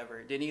fine,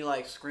 whatever. Then he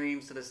like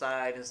screams to the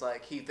side. It's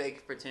like he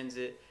fake pretends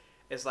it.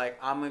 It's like,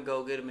 I'm gonna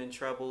go get him in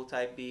trouble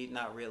type beat.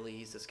 Not really.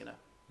 He's just gonna,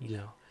 you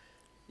know.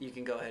 You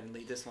can go ahead and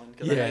lead this one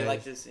because I really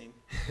like this scene.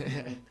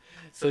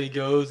 So he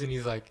goes and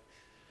he's like,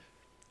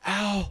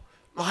 Al,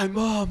 my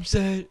mom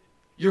said,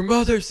 your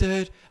mother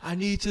said, I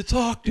need to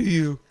talk to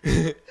you.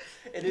 And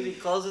then he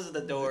closes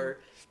the door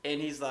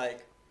and he's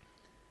like,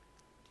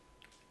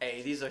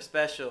 hey, these are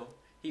special.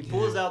 He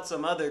pulls out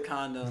some other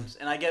condoms,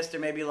 and I guess they're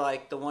maybe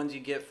like the ones you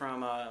get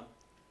from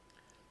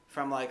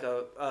like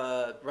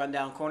a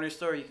rundown corner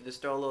store. You can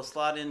just throw a little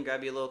slot in,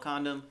 grab you a little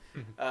condom.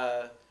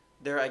 I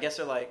guess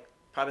they're like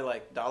probably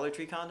like Dollar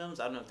Tree condoms.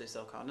 I don't know if they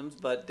sell condoms,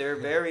 but they're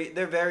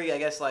very I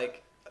guess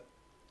like,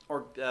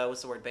 or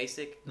what's the word,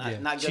 basic,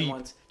 not good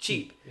ones,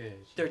 cheap. Yeah,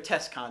 they're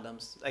test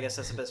condoms. I guess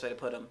that's the best way to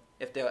put them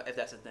if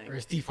that's a thing. Or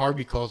Steve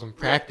Harvey calls them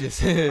practice.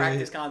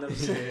 Practice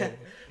condoms.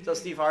 So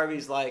Steve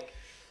Harvey's like,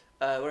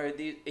 what are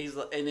these?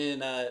 And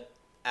then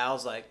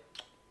Al's like,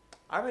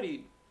 I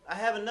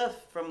have enough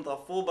from the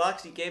full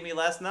box you gave me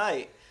last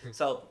night.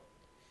 So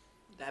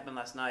that happened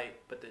last night,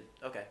 but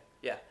okay,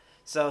 yeah.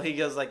 So he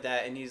goes like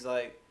that, and he's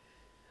like,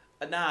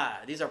 nah,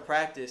 these are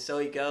practice. So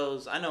he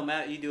goes, I know,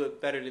 Matt, you do it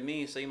better than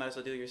me, so you might as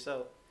well do it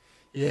yourself.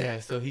 Yeah,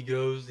 so he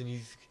goes, and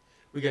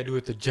we got to do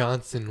it the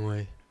Johnson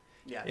way.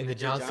 Yeah, in the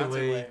Johnson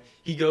way.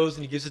 He goes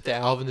and he gives it to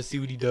Alvin to see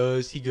what he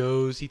does. He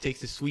goes, he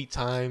takes his sweet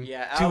time.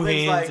 Yeah,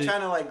 Alvin's like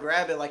trying to like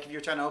grab it like if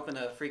you're trying to open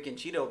a freaking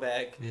Cheeto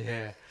bag.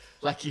 Yeah,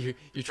 like you're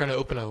trying to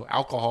open an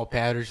alcohol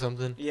pad or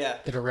something. Yeah.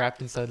 That are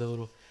wrapped inside the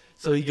little.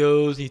 So he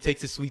goes, he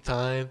takes his sweet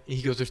time, and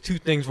he goes, there's two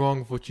things wrong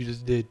with what you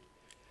just did.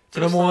 For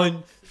number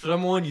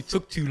one, you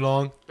took too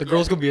long. The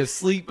girl's going to be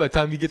asleep by the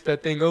time you get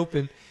that thing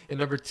open. And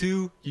number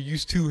two, you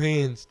use two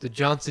hands. The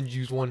Johnsons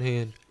use one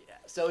hand. Yeah.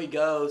 So he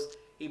goes,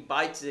 he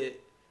bites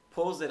it,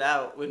 pulls it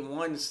out in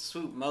one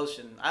swoop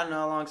motion. I don't know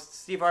how long.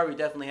 Steve Harvey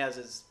definitely has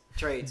his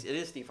traits. It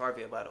is Steve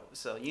Harvey, by the way,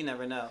 so you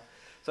never know.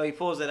 So he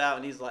pulls it out,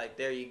 and he's like,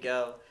 there you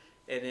go.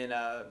 And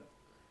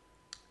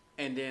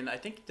then I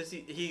think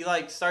he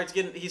starts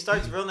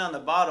reeling down the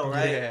bottle,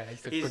 right? Yeah.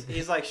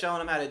 He's like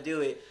showing him how to do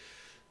it.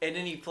 And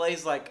then he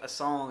plays like a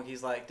song.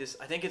 He's like this.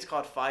 I think it's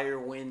called "Fire,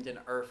 Wind, and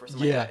Earth" or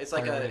something. Yeah,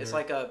 like that. It's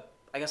like a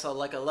I guess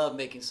like a love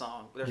making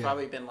song. There's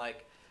probably been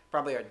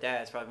probably our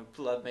dads probably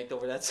been love make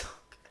over that song.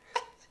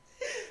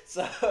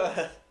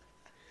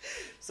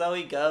 So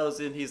he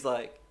goes and he's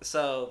like,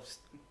 so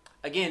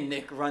again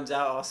Nick ran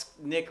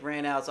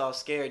out all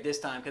scared this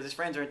time because his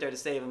friends weren't there to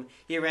save him.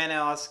 He ran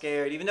out all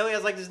scared, even though he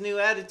has like this new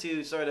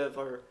attitude, sort of,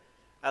 or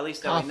at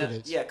least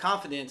confidence.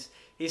 Confidence.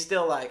 He's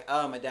still like,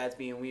 oh, my dad's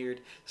being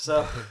weird.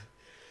 So.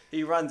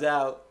 He runs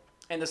out,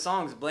 and the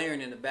song's blaring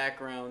in the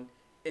background.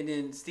 And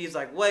then Steve's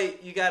like,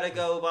 "Wait, you gotta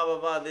go, blah blah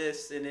blah."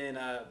 This, and then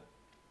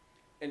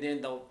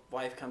the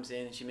wife comes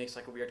in and she makes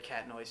like a weird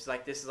cat noise. She's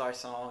like, "This is our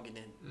song," and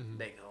then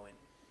they go and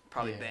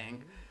probably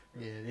bang.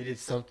 Yeah, they did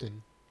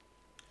something.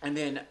 And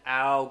then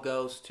Al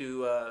goes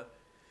to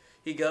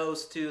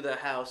the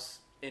house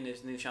in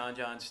his new Sean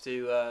Johns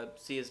to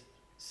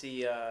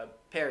see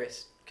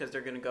Paris because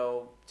they're gonna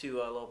go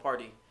to a little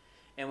party.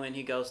 And when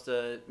he goes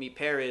to meet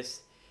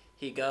Paris.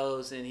 He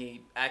goes and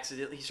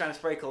he's trying to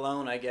spray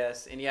cologne, I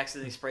guess, and he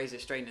accidentally sprays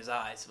it straight in his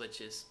eyes, which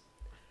is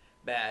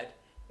bad.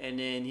 And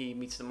then he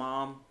meets the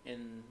mom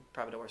in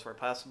probably the worst way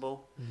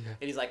possible. Yeah.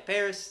 And he's like,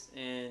 Paris.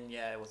 And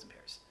yeah, it wasn't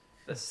Paris.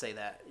 Let's say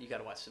that. You got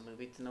to watch the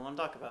movie to know what I'm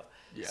talking about.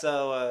 Yeah.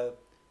 So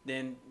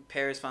then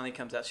Paris finally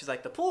comes out. She's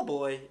like, the pool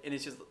boy. And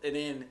it's just, and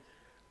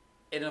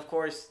then of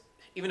course,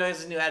 even though he has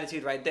his new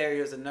attitude right there,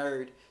 he was a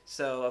nerd.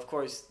 So of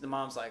course, the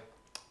mom's like,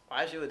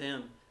 why is she with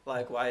him?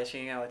 Like, why is she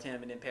hanging out with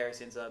him? And then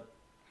Paris ends up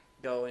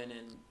going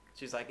and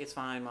she's like, it's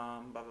fine,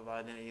 mom, blah, blah, blah.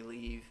 And then they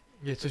leave.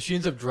 Yeah, so she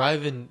ends up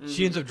driving. Mm-hmm.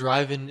 She ends up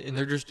driving, and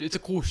they're just—it's a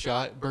cool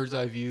shot, bird's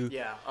eye view.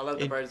 Yeah, I love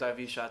the bird's eye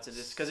view shots of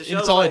this because it And shows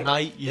it's all like, at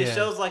night. Yeah, it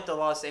shows like the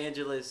Los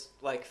Angeles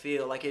like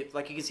feel, like you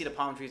can see the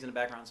palm trees in the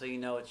background, so you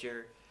know it's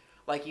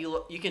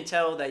you can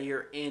tell that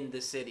you're in the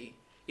city.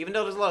 Even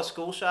though there's a lot of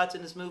school shots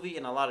in this movie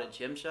and a lot of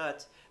gym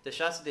shots, the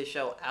shots that they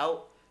show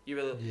out,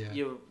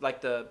 you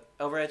like the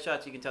overhead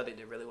shots, you can tell they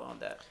did really well on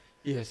that.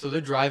 Yeah, so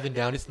they're driving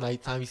down. It's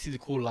nighttime. You see the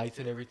cool lights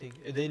and everything,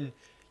 and then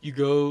you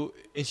go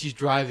and she's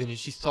driving and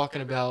she's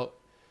talking about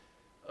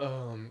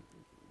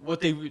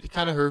what they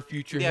kind of her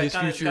future, his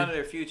future, kind of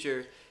their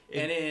future,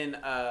 and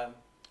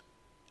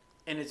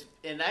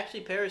then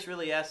actually Paris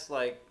really asks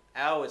like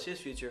Al what's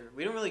his future.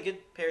 We don't really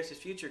get Paris's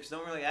future because they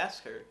don't really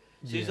ask her.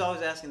 She's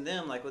always asking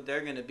them like what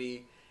they're gonna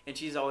be, and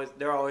they always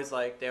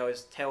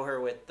tell her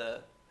with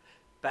the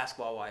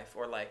basketball wife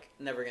or like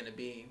never gonna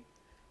be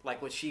like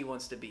what she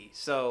wants to be.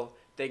 So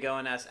they go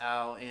and ask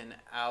Al, and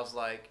Al's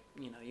like,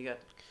 you got.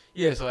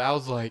 Yeah, so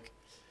Al's like,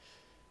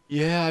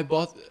 yeah,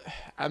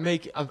 I'm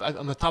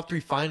a top 3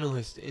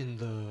 finalist in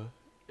the,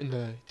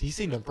 did he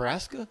say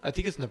Nebraska? I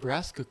think it's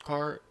Nebraska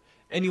car.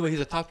 Anyway, he's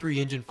a top 3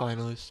 engine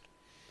finalist.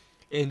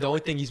 And the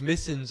only thing he's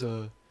missing is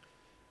a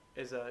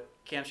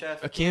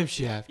camshaft? A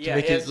camshaft to Yeah,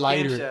 make he it has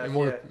lighter camshaft,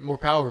 and more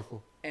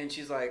powerful. And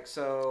she's like,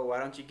 so why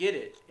don't you get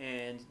it?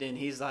 And then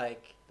he's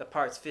like, the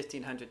part's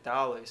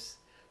 $1,500.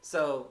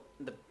 So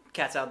the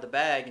cat's out the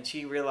bag, and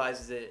she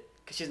realizes it.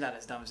 Cause she's not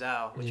as dumb as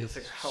Al, which you'll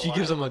figure out. She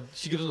gives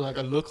him like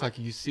a look like,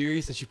 are you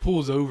serious? And she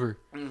pulls over,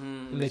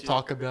 and they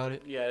talk about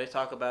it. Yeah, they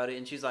talk about it,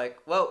 and she's like,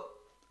 well,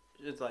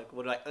 it's like,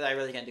 I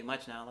really can't do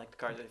much now. Like the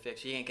car's already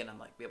fixed. She ain't gonna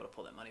like be able to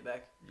pull that money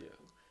back. Yeah.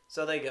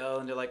 So they go,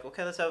 and they're like,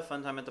 okay, let's have a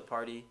fun time at the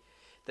party.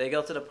 They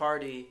go to the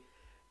party,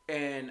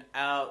 and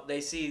Al,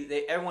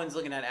 everyone's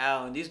looking at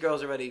Al, and these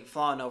girls are already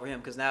fawning over him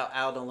because now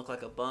Al don't look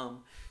like a bum.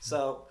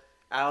 So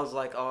Al's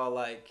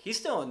like, he's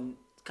still in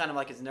kind of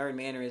like his nerd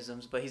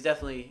mannerisms, but he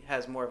definitely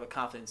has more of a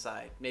confident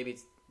side. Maybe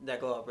it's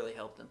that glow up really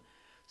helped him.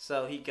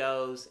 So he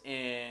goes,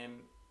 and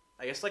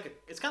I guess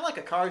it's kind of like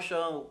a car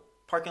show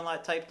parking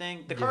lot type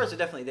thing. The cars are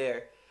definitely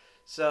there.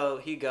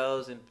 So he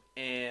goes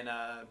and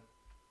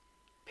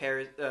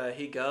Paris,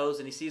 he goes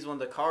and he sees one of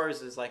the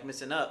cars is like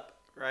missing up,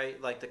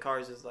 right? Like the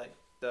cars is like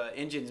the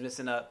engine's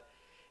missing up,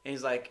 and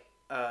he's like,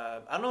 I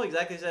don't know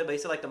exactly what he said, but he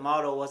said like the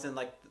model wasn't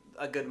like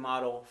a good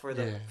model for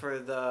the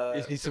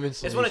It needs some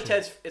insulation.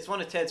 It's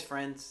one of Ted's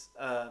friends.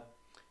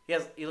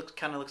 He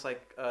looks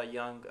like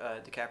young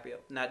DiCaprio.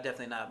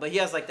 Definitely not, but he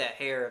has like that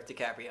hair of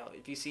DiCaprio.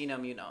 If you've seen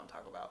him, you know what I'm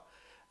talking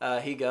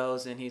about. He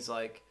goes and he's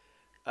like,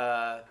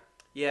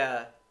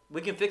 yeah,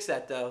 we can fix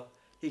that though.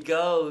 He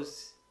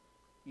goes,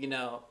 he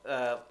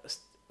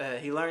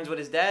learns what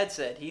his dad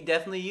said. He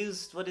definitely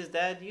used what his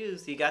dad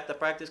used. He got the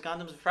practice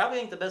condoms. Probably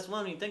ain't the best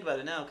one when you think about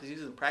it now because he's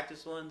using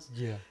practice ones.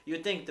 Yeah. You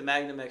would think the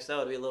Magnum XL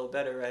would be a little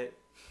better, right?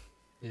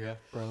 Yeah,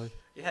 probably.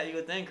 Yeah, you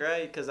would think,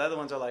 right? Because the other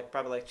ones are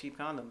probably like cheap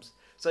condoms.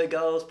 So he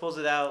goes, pulls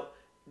it out,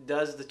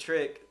 does the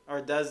trick,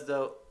 or does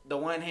the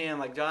one hand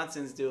like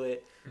Johnson's do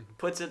it,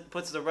 puts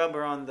the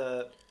rubber on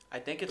I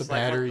think it's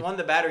like one of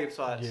the battery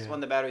slots. Yeah. One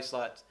of the battery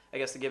slots, I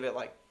guess, to give it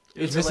like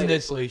it's missing the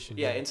insulation.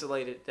 Yeah,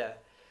 insulated. Yeah.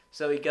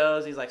 So he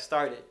goes. He's like,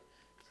 start it.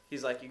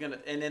 He's like, you're gonna.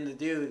 And then the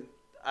dude,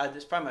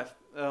 it's probably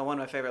one of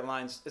my favorite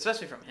lines,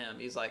 especially from him.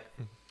 He's like,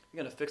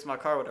 you're gonna fix my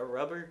car with a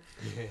rubber.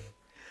 Yeah.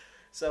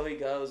 So he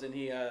goes and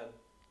he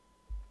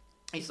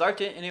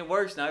starts it and it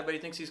works. Now everybody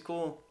thinks he's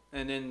cool.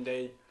 And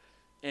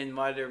then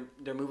while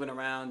they're moving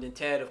around, and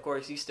Ted, of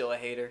course, he's still a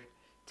hater.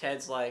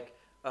 Ted's like,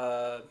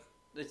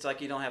 it's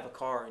like you don't have a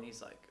car, and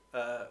he's like,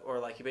 or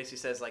like he basically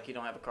says like you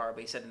don't have a car,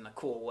 but he said it in a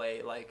cool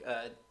way, like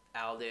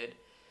Al did.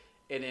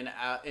 And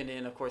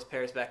then of course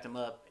Paris backed him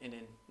up, and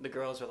then the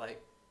girls are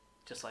like,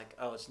 just like,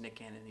 oh, it's Nick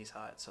Cannon, he's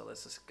hot, so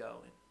let's just go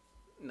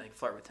and like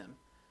flirt with him,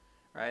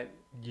 right?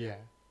 Yeah.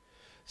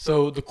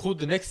 So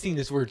the next scene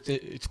is where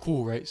it's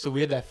cool, right? So we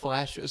had that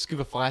flash. Let's give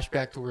a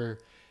flashback to where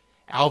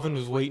Alvin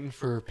was waiting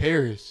for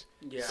Paris.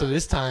 Yeah. So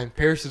this time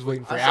Paris is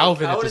waiting for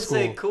Alvin at the school.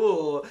 I wouldn't say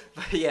cool,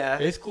 but yeah.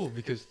 It's cool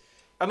because.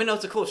 I mean, no,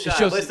 it's a cool shot,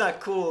 but it's not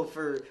cool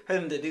for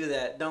him to do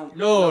that. No.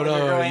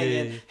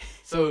 Yeah.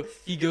 So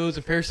he goes,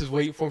 and Paris is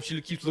waiting for him.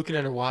 She keeps looking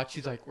at her watch.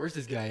 She's like, where's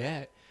this guy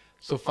at?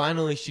 So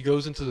finally, she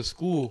goes into the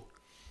school,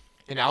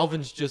 and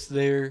Alvin's just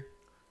there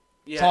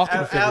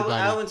talking with everybody.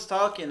 Alvin's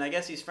talking. I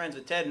guess he's friends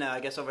with Ted now. I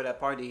guess over that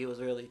party, he was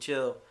really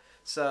chill.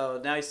 So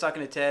now he's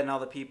talking to Ted and all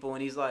the people,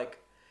 and he's like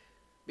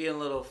being a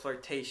little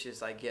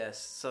flirtatious, I guess.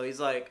 So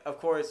he's like, of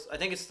course, I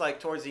think it's like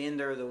towards the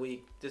end of the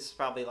week. This is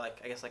probably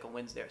like, I guess like a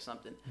Wednesday or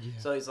something. Yeah.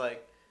 So he's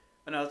like,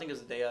 no, I think it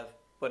was the day of.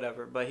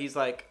 whatever. But he's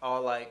like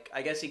all like,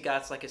 I guess he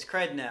got like his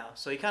cred now,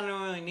 so he kind of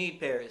don't really need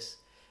Paris.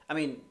 I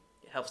mean,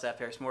 it helps to have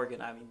Paris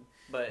Morgan. I mean,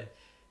 but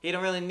he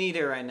don't really need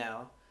her right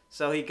now.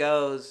 So he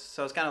goes.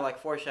 So it's kind of like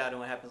foreshadowing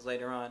what happens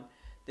later on.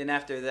 Then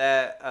after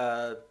that,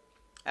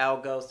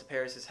 Al goes to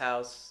Paris's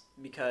house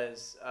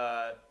because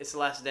it's the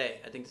last day.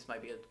 I think this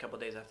might be a couple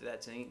days after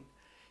that scene.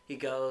 He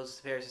goes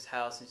to Paris's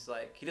house and he's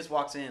like, he just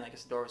walks in. I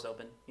guess the door was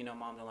open. You know,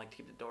 mom don't like to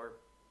keep the door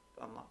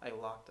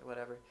locked or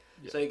whatever.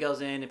 Yeah. So he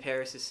goes in and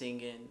Paris is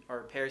singing,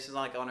 or Paris is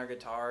like on her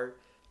guitar,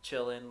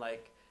 chilling,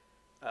 like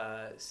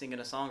singing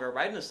a song or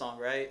writing a song,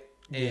 right?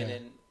 Yeah. And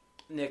then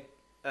Nick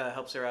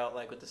helps her out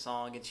like with the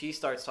song, and she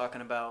starts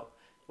talking about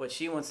what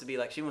she wants to be.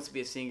 Like she wants to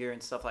be a singer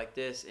and stuff like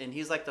this. And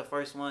he's like the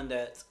first one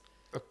that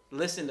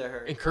listened to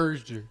her,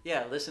 encouraged her.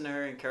 Yeah, listened to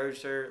her,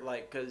 encouraged her,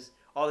 like because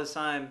all this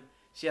time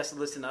she has to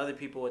listen to other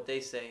people what they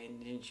say,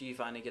 and then she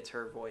finally gets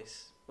her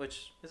voice,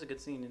 which is a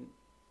good scene in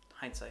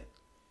hindsight.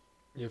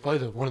 Yeah,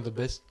 probably one of the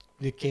best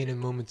Nick Cannon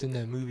moments in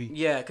that movie.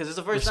 Yeah, because it's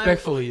the first time.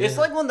 Respectfully, yeah. It's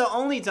like one of the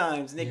only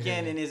times Nick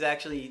Cannon is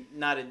actually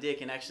not a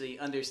dick and actually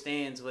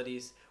understands what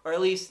he's, or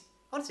at least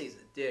I wouldn't say he's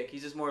a dick.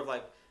 He's just more of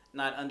like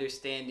not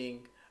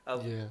understanding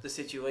of the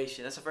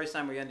situation. That's the first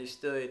time where he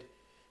understood.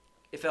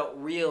 It felt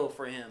real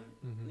for him,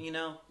 you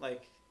know,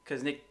 like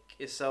because Nick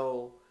is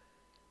so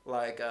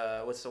like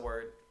what's the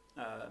word,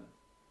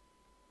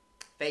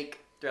 fake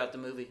throughout the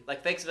movie.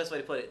 Like fake's the best way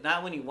to put it.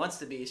 Not when he wants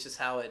to be. It's just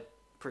how it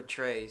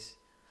portrays.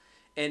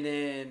 And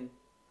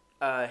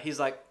then he's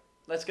like,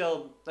 let's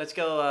go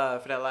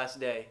for that last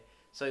day.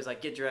 So he's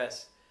like, get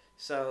dressed.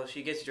 So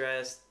she gets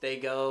dressed. They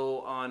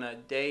go on a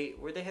date.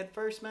 Where they head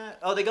first, Matt?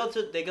 Oh, they go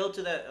to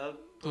that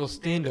little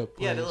stand-up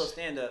place. Yeah, the little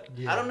stand-up.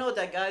 Yeah. I don't know what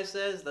that guy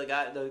says. The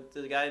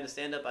guy in the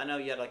stand-up. I know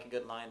you had like a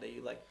good line that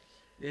you like.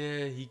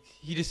 Yeah, he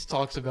just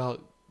talks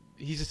about.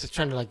 He's just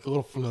trying to like a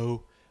little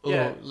flow,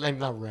 little, like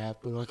not rap,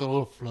 but like a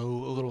little flow,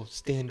 a little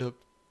stand-up.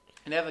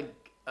 And they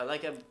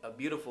have a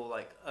beautiful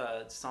like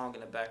song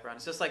in the background.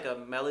 It's just like a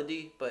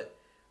melody, but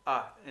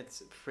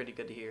it's pretty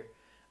good to hear.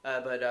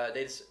 But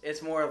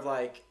it's more of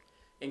like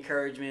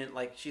encouragement.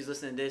 Like she's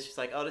listening to this, she's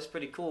like, oh, this is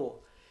pretty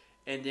cool.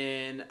 And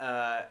then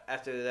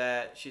after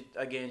that,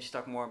 she's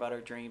talking more about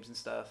her dreams and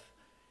stuff.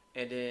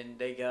 And then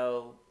they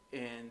go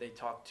and they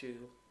talk to.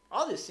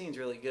 All this scene's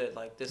really good.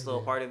 Like this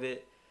little part of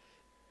it.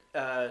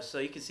 So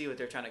you can see what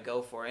they're trying to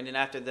go for. And then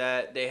after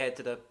that, they head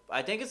to the.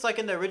 I think it's like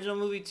in the original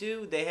movie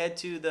too. They head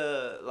to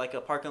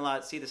a parking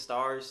lot, see the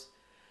stars,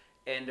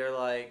 and they're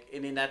like.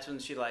 And then that's when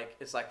she like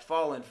it's like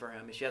falling for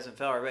him. If she hasn't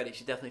fell already,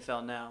 she definitely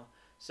fell now.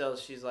 So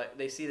she's like,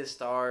 they see the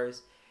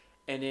stars,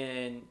 and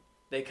then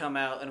they come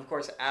out, and of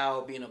course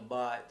Al, being a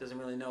bot, doesn't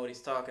really know what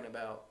he's talking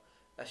about.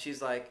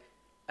 She's like,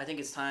 I think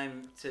it's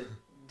time to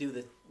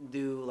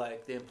do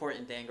like the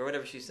important thing or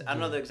whatever she said. I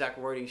don't know the exact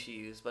wording she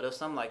used, but it was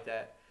something like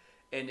that.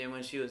 And then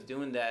when she was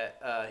doing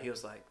that, he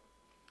was like,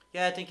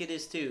 yeah, I think it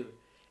is too.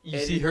 You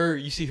see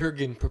her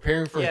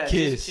preparing for a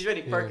kiss. She's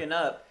already perking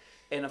up.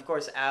 And of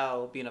course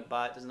Al, being a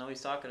bot, doesn't know what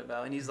he's talking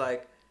about. And he's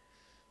like,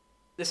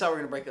 this is how we're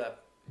going to break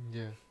up.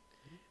 Yeah.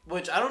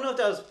 Which I don't know if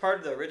that was part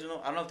of the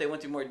original. I don't know if they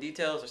went through more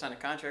details or signed a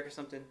contract or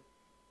something.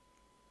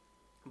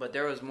 But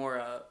there was more.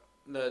 I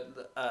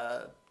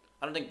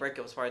don't think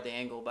breakup was part of the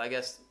angle, but I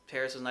guess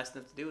Paris was nice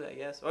enough to do it. I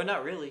guess, or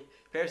not really.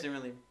 Paris didn't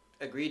really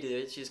agree to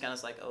it. She was kind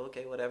of like, oh,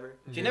 okay, whatever.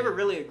 She never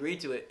really agreed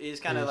to it. It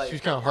was kind of like she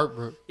was kind of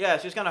heartbroken. Yeah,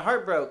 she was kind of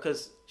heartbroken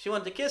because she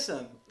wanted to kiss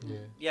him. Yeah.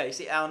 Yeah, you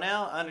see Al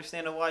now. I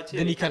understand why too.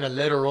 Then he kind of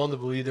led her on to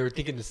believe they were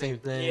thinking the same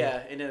thing.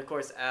 Yeah, and then of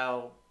course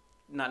Al,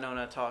 not knowing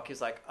how to talk, he's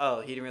like,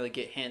 oh, he didn't really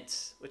get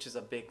hints, which is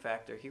a big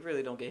factor. He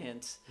really don't get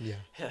hints. Yeah.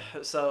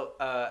 So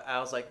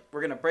Al's like, we're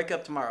gonna break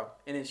up tomorrow,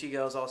 and then she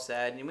goes all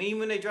sad, and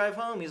when they drive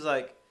home, he's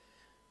like,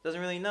 doesn't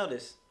really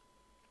notice.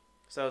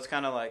 So it's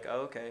kind of like,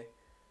 oh, okay.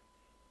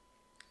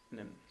 And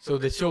then, so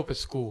they show up at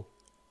school.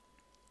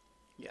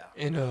 Yeah.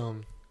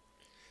 And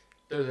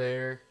they're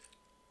there,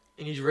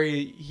 and he's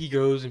ready. He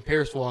goes, and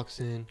Paris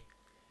walks in, and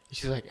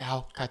she's like,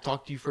 Al, can I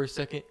talk to you for a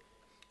second?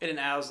 And then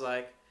Al's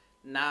like,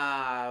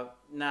 nah,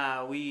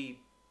 we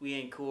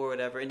ain't cool or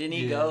whatever. And then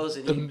he goes,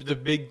 and the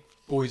big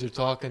boys are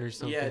talking or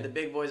something. Yeah, the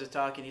big boys are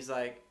talking. He's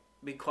like,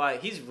 be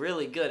quiet. He's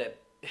really good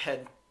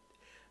at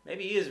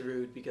maybe he is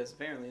rude because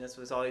apparently that's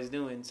what's all he's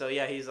doing. So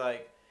yeah, he's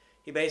like,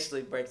 he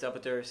basically breaks up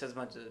with her, says a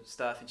bunch of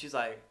stuff, and she's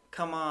like,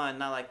 come on,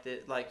 not like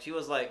this. Like she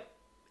was like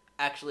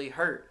actually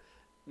hurt.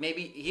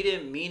 Maybe he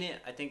didn't mean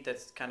it. I think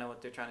that's kind of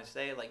what they're trying to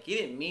say. Like he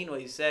didn't mean what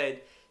he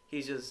said.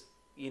 He's just,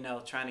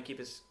 trying to keep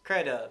his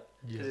cred up.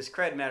 Because his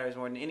cred matters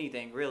more than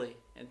anything, really,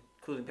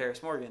 including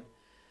Paris Morgan.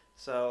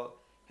 So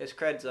his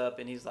cred's up,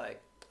 and he's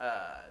like,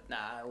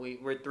 nah,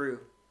 we're through.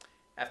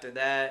 After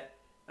that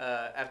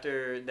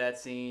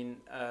scene,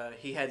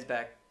 he heads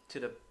back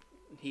to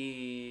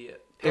we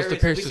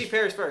see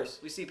Paris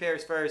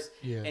first.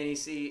 Yeah. And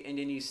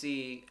then you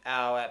see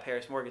Al at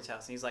Paris Morgan's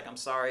house, and he's like, I'm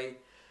sorry,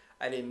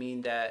 I didn't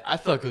mean that. I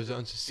felt like it was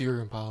an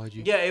unsincere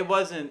apology. Yeah, it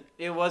wasn't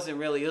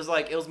really.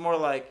 It was more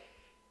like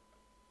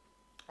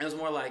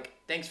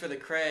thanks for the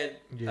cred.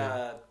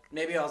 Yeah.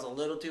 Maybe I was a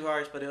little too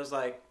harsh, but it was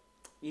like,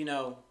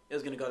 it it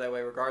was gonna go that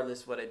way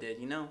regardless of what I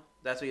did. You know,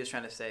 that's what he was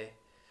trying to say,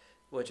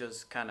 which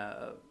was kind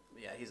of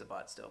he's a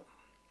bot still.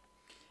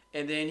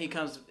 And then he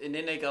comes, and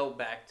then they go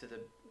back to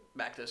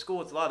the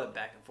school. It's a lot of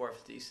back and forth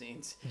with these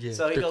scenes. Yeah,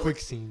 so they're quick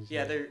scenes.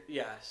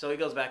 So he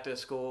goes back to the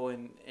school,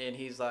 and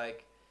he's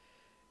like,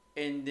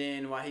 and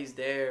then while he's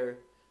there,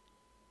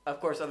 of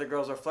course, other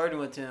girls are flirting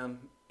with him,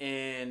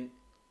 and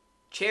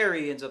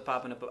Cherry ends up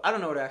popping up. I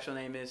don't know what her actual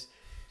name is.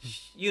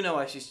 You know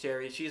why she's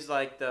Cherry. She's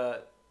like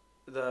the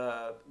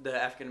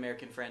African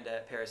American friend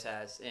that Paris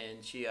has,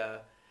 and she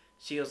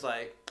was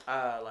like,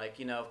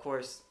 of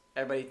course,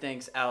 everybody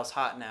thinks Al's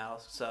hot now,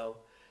 so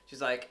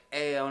she's like,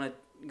 hey, I want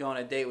to go on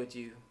a date with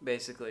you,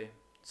 basically.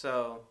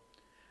 So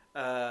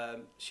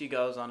she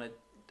goes on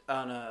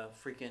a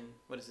freaking,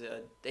 a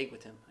date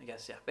with him, I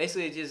guess. Yeah,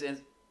 basically it just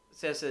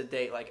says to the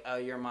date like, oh,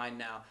 you're mine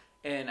now,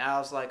 and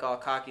Al's like all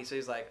cocky, so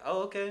he's like,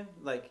 oh, okay.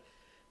 Like,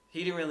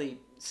 he didn't really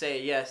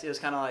say yes. It was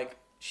kind of like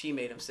she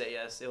made him say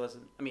yes. It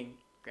wasn't, I mean,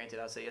 granted,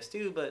 I'll say yes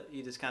too, but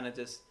he just kind of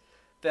just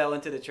fell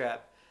into the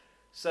trap.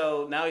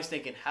 So now he's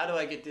thinking, how do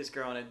I get this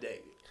girl on a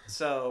date?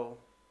 So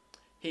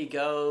he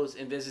goes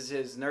and visits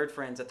his nerd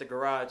friends at the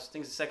garage.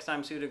 Thinks it's sex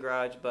time suited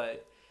garage,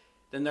 but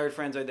the nerd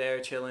friends are there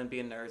chilling,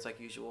 being nerds like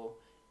usual.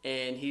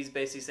 And he's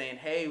basically saying,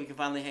 hey, we can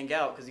finally hang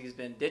out, because he's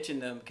been ditching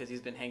them because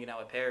he's been hanging out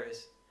with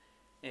Paris.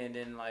 And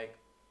then, like,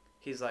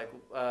 he's like,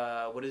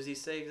 what does he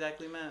say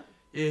exactly, Matt?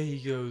 Yeah, he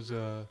goes,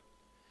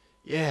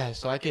 yeah,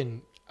 so I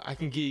can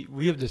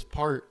we have this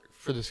part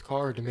for this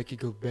car to make it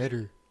go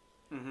better.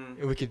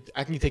 Mm-hmm. And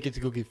I can take it to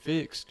go get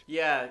fixed.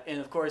 Yeah,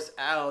 and of course,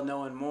 Al,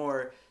 knowing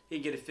more, he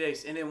get it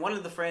fixed. And then one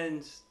of the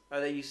friends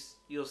that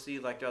you'll see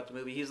like throughout the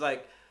movie, he's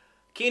like,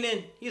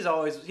 Keenan, he's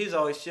always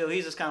chill.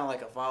 He's just kind of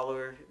like a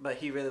follower, but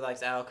he really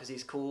likes Al because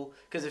he's cool.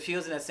 Because if he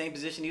was in that same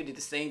position, he would do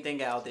the same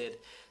thing Al did.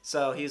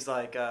 So he's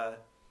like, the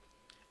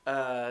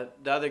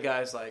other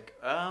guy's like,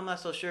 I'm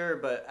not so sure,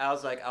 but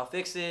Al's like, I'll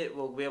fix it.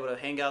 We'll be able to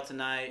hang out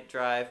tonight,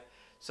 drive.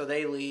 So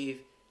they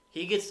leave.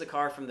 He gets the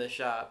car from the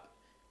shop,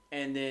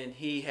 and then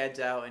he heads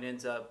out and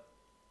ends up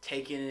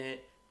taking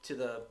it to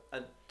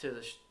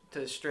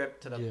the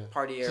strip, to the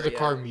party area. To the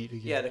car meet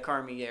again. Yeah, the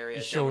car meet area.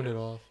 He's showing it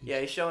off.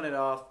 Yeah, he's showing it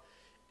off.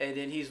 And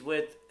then he's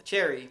with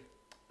Cherry.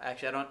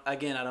 Actually, I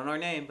don't know her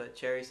name, but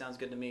Cherry sounds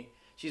good to me.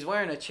 She's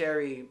wearing a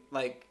cherry,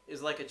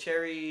 a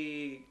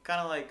cherry kind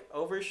of like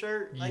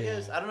overshirt, I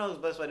guess. I don't know the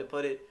best way to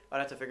put it. I'd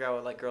have to figure out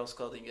what like girls'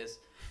 clothing is.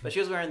 But she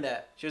was wearing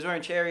that. She was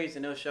wearing cherries,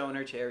 and it was showing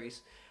her cherries.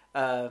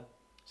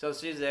 So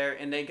she's there,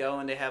 and they go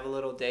and they have a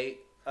little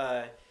date.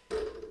 And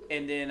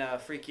then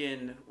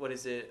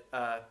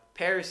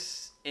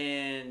Paris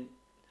and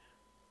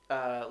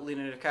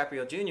Leonardo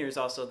DiCaprio Jr. is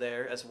also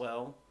there as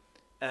well.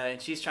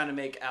 And she's trying to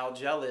make Al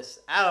jealous.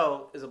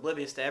 Al is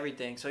oblivious to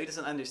everything, so he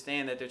doesn't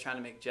understand that they're trying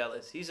to make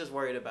jealous. He's just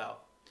worried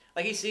about,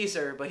 like, he sees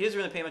her, but he doesn't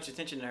really pay much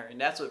attention to her,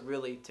 and that's what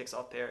really ticks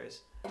off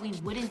Paris. We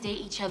wouldn't date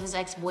each other's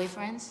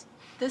ex-boyfriends?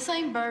 This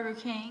ain't Burger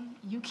King.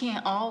 You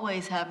can't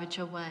always have it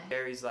your way.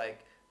 Cherry's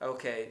like,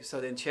 okay. So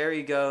then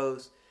Cherry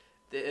goes.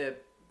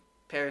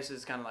 Paris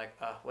is kind of like,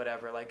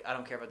 whatever. Like, I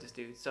don't care about this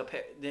dude. So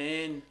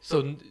then.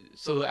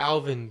 So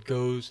Alvin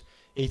goes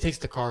and he takes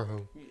the car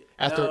home.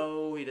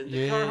 No, he doesn't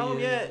take the car home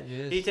yet.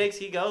 Yes.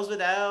 He goes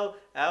with Al.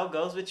 Al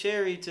goes with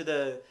Cherry to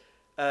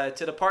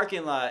the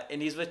parking lot, and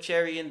he's with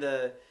Cherry in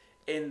the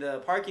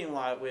parking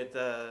lot with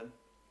and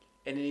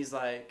then he's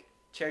like,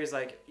 Cherry's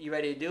like, you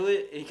ready to do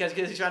it? And because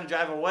he's trying to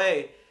drive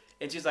away,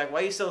 and she's like,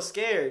 why are you so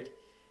scared?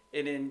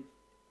 And then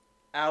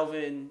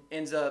Alvin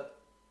ends up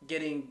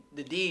getting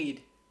the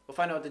deed. We'll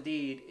find out what the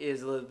deed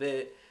is a little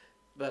bit,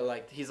 but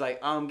like he's like,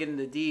 I'm getting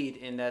the deed,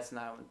 and that's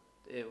not.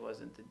 It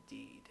wasn't the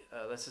deed.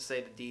 Let's just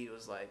say the deed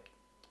was like,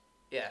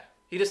 yeah,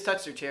 he just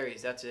touched her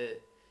cherries. That's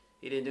it.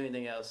 He didn't do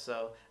anything else.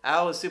 So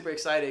Al was super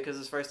excited because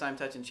it's his first time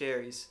touching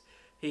cherries.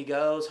 He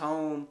goes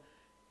home.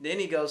 Then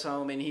he goes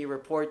home and he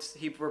reports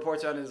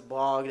on his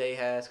blog that he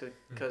has,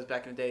 because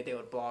back in the day they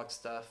would blog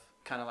stuff,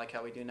 kind of like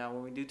how we do now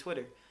when we do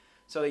Twitter.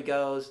 So he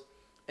goes,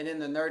 and then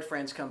the nerd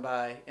friends come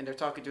by and they're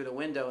talking through the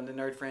window, and the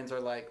nerd friends are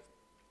like,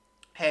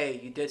 hey,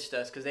 you ditched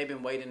us, because they've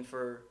been waiting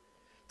for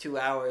 2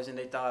 hours, and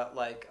they thought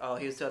like, oh,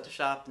 he was still at the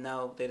shop.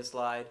 No, they just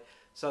lied.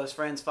 So his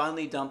friends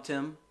finally dumped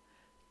him,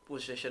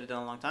 which they should have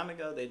done a long time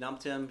ago. They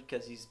dumped him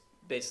because he's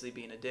basically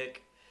being a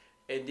dick.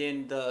 And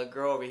then the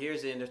girl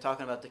overhears it, and they're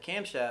talking about the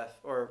camshaft,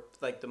 or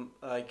like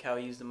how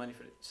he used the money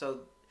for it.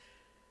 So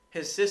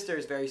his sister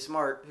is very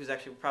smart, who's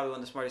actually probably one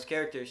of the smartest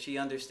characters. She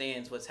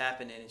understands what's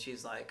happening, and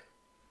she's like,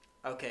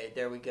 okay,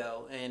 there we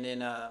go. And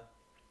then,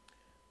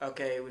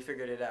 okay, we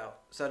figured it out.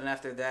 So then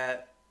after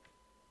that.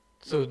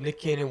 So Nick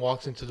Cannon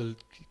walks into the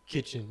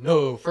kitchen.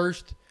 No,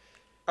 first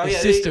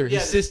his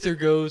sister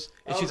goes,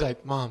 and she's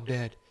like, Mom,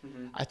 Dad,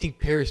 I think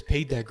Paris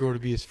paid that girl to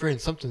be his friend.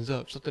 Something's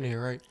up. Something ain't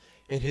right.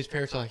 And his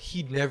parents are like,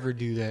 he'd never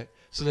do that.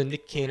 So then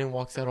Nick Cannon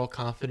walks out all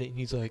confident, and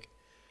he's like,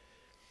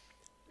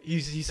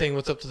 he's saying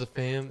what's up to the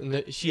fam.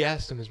 And she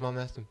asked him, his mom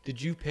asked him,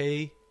 did you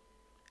pay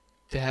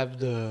to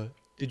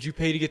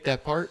get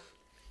that part?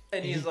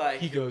 And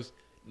he goes,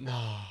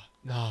 nah.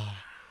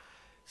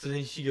 So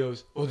then she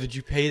goes, well, did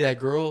you pay that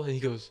girl? And he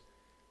goes,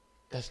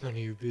 that's none of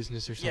your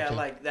business or something. Yeah,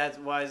 like that's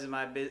why is it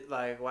my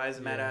like why does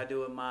it matter I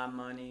do it with my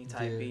money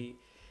type beat,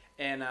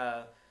 and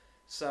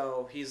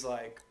so he's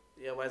like,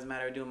 yeah, why does it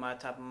matter I do it with my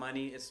type of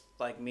money? It's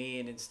like me,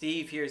 and then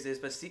Steve hears this,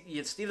 but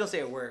Steve don't say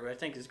a word, but I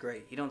think it's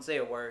great. He don't say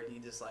a word. He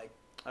just like,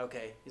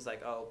 okay, he's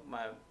like, oh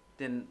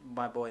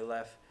my boy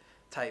left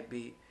type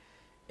beat,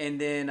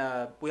 and then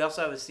we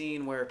also have a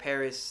scene where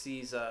Paris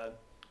sees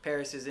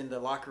Paris is in the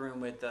locker room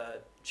with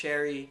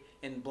Cherry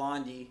and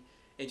Blondie,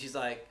 and she's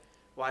like,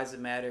 why does it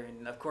matter?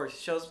 And of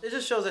course, it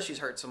just shows that she's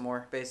hurt some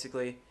more,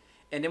 basically.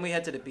 And then we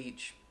head to the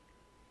beach.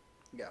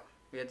 Yeah,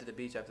 we head to the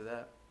beach after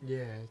that.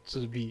 Yeah, to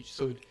the beach.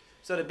 So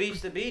the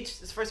beach. It's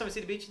the first time we see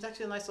the beach. It's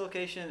actually a nice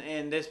location,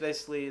 and this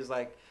basically is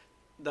like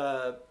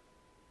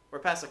we're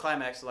past the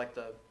climax of like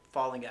the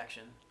falling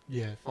action.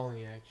 Yeah,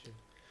 falling action.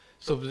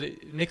 So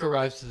Nick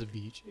arrives to the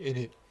beach,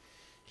 and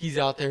he's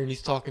out there and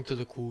he's talking to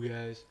the cool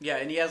guys. Yeah,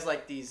 and he has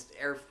like he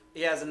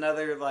has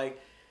another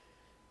like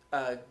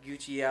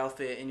Gucci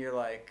outfit, and you're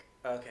like,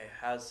 okay,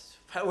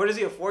 where does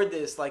he afford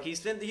this? Like he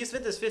spent this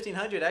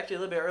 $1,500 actually a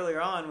little bit earlier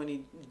on when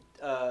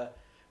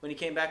he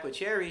came back with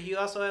Cherry. He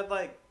also had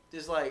like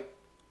this like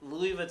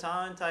Louis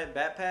Vuitton type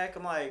backpack.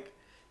 I'm like,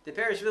 did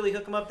Paris really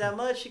hook him up that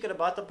much? She could have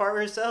bought the part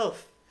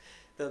herself.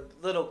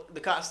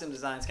 The costume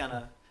design's kind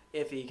of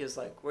iffy because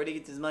like where did he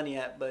get this money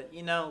at? But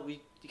you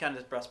kind of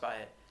just brushed by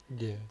it.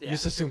 Yeah. You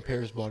just assume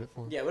Paris bought it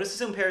for him. Yeah, we'll just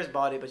assume Paris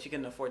bought it, but she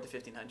couldn't afford the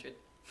 $1,500.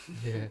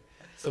 Yeah.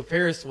 So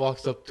Paris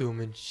walks up to him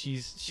and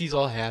she's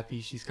all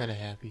happy. She's kind of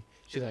happy.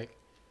 She's like,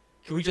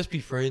 "Can we just be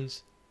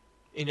friends?"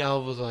 And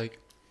Al was like,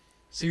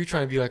 "So you're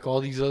trying to be like all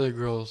these other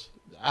girls?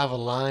 I have a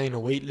line, a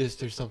wait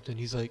list or something."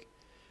 He's like,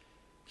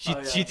 she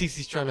thinks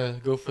he's trying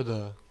to go for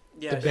the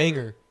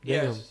banger.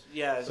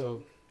 Yeah.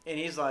 So and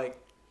he's like,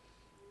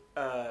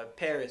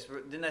 Paris,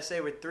 didn't I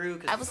say we're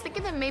through? I was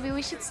thinking that maybe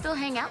we should still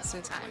hang out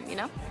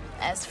sometime,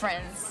 as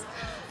friends.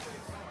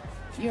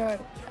 You're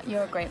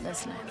a great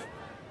listener.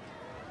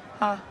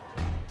 Huh?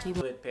 He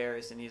with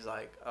Paris, and he's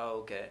like, oh,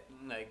 okay.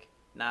 Like,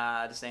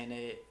 nah, this ain't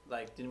it.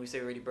 Like, didn't we say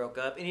we already broke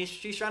up? And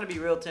she's trying to be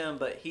real to him,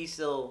 but he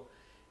still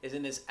is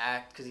in this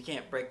act because he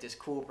can't break this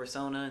cool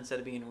persona instead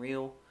of being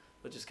real,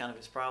 which is kind of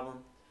his problem.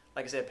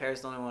 Like I said, Paris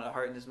the only one to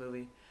heart in this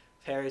movie.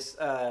 Paris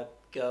goes,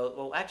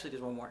 well, actually,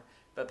 there's one more.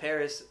 But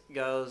Paris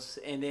goes,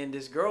 and then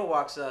this girl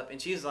walks up,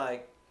 and she's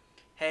like,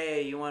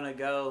 hey, you want to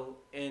go?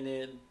 And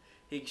then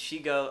she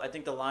goes, I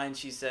think the line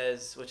she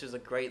says, which is a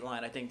great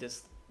line, I think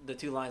the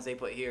two lines they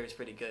put here is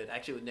pretty good.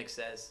 Actually, what Nick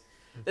says.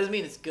 Doesn't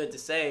mean it's good to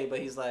say, but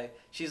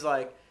she's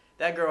like,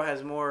 that girl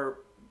has more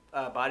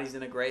bodies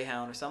than a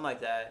Greyhound or something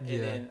like that. Yeah.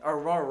 And then,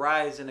 or more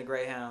rides than a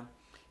Greyhound.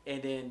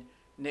 And then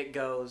Nick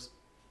goes,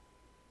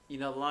 you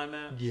know the line,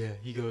 man? yeah,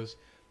 he goes,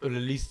 but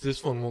at least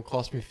this one won't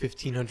cost me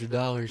 $1,500.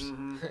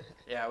 Mm-hmm.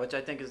 Yeah, which I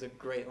think is a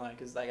great line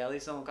because like at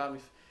least someone caught me.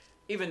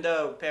 Even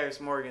though Paris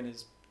Morgan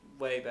is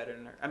way better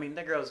than her. I mean,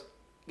 that girl's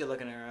good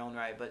looking in her own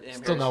right, but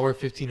still not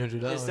worth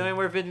 $1,500. It still ain't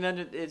worth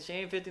 $1,500. She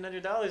ain't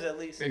 $1,500 at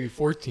least. Maybe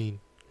 $14.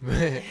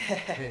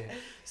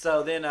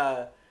 So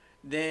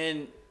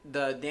then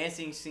the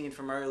dancing scene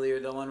from earlier,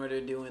 the one where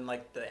they're doing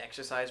like the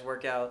exercise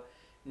workout,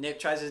 Nick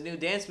tries his new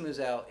dance moves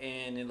out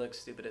and it looks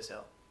stupid as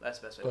hell. That's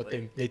the best way to put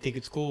it. They think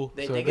it's cool.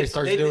 They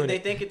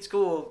think it's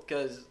cool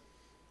because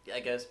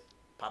I guess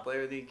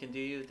popularity can do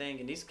your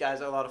thing, and these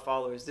guys are a lot of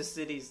followers. This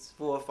city's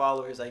full of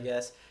followers, I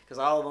guess, because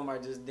all of them are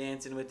just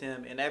dancing with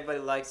him, and everybody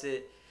likes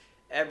it.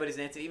 Everybody's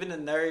dancing. Even the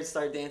nerds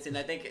start dancing.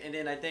 I think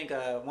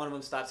one of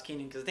them stops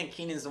Keenan because I think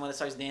Keenan's the one that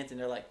starts dancing.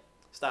 They're like,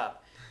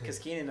 stop, because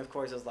Keenan, of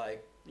course, is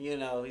like,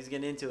 he's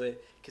getting into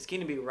it because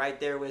Keenan be right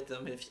there with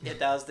them if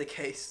that was the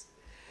case.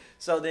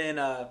 So then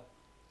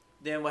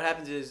what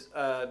happens is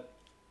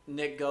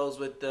Nick goes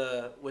with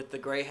the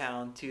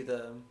Greyhound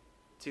to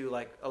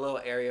like a little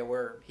area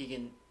where he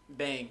can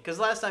bang. Because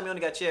last time he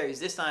only got cherries.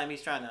 This time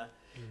he's trying to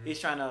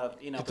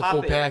Get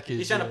pop it. Package,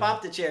 he's trying to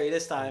pop the cherry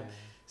this time.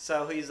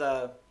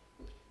 Yeah.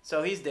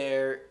 So he's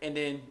there, and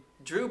then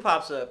Drew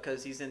pops up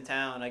because he's in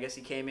town. I guess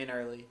he came in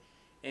early,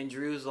 and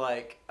Drew's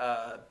like,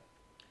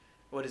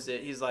 what is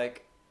it? He's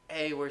like,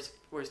 hey, where's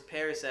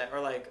Paris at? Or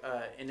like,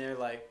 and they're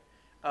like,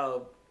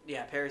 oh.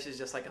 Yeah, Paris is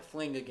just like a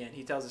fling again.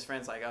 He tells his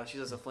friends like, "Oh,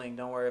 she's just a fling.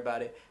 Don't worry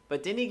about it."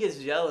 But then he gets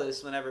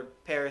jealous whenever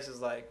Paris is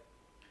like,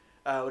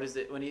 "What is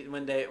it?"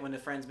 When the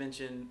friends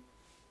mention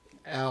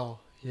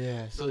Al.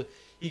 Yeah, so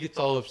he gets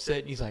all upset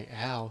and he's like,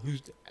 "Al,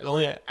 who's the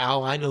only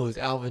Al I know is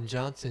Alvin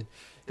Johnson,"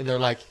 and they're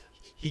like,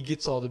 he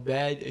gets all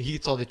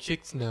the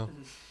chicks now.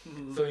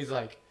 So he's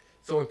like,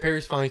 so when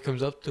Paris finally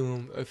comes up to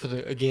him after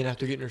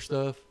getting her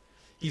stuff,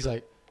 he's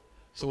like,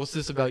 "So what's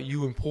this about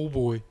you and Pool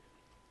Boy?"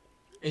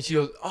 And she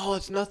goes, "Oh,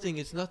 it's nothing.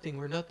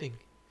 We're nothing."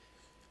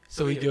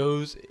 So he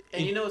goes.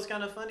 And you know what's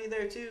kind of funny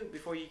there too?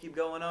 Before you keep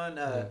going on,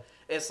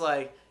 it's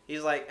like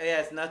he's like,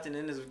 "Yeah, it's nothing."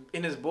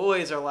 And his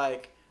boys are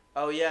like,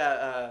 "Oh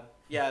yeah,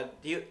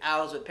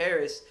 Al's with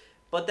Paris."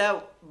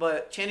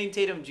 But Channing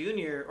Tatum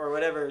Jr. or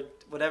whatever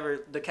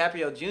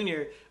DiCaprio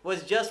Jr.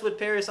 was just with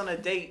Paris on a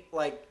date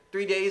like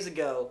 3 days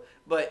ago.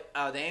 But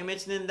they ain't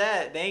mentioning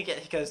that. They ain't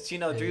because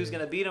Drew's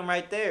gonna beat him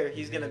right there.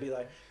 He's gonna be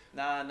like.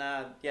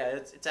 Nah. Yeah,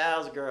 it's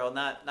Al's girl,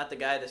 not the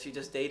guy that she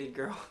just dated,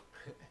 girl.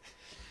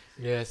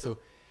 Yeah, so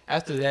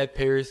after that,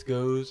 Paris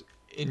goes,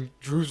 and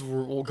Drew's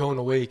going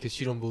away because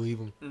she don't believe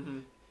him. Mm-hmm.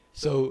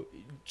 So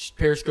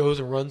Paris goes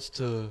and runs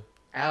to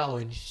Al,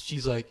 and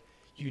she's like,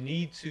 "You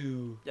need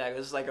to." Yeah,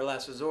 this is like her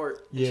last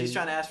resort. Yeah. She's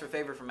trying to ask for a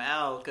favor from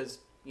Al because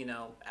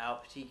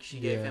Al she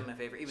gave him a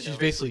favor. Even she's though,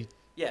 basically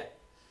yeah.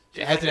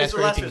 She's hasn't like, asked it's for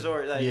the last anything.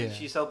 resort. Like, Yeah.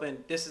 she's hoping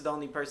this is the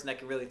only person that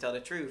can really tell the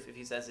truth. If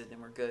he says it, then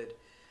we're good.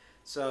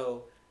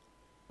 So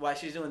while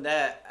she's doing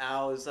that,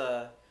 Al is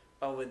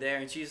over there,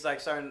 and she's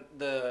like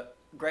the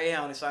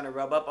Greyhound is starting to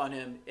rub up on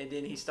him, and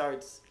then he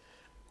starts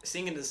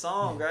singing the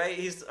song, right?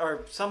 He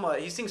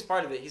sings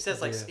part of it. He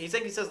says like he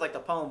says like the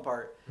poem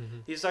part. Mm-hmm.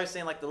 He starts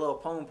saying like the little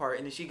poem part,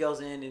 and then she goes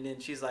in, and then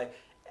she's like,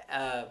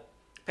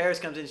 Paris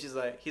comes in.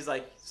 He's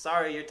like,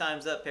 sorry, your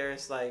time's up,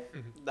 Paris. Like,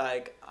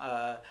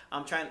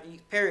 I'm trying.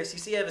 Paris, you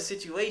see, I have a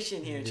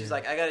situation here, and she's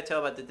like, I gotta tell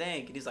about the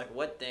thing, and he's like,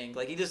 what thing?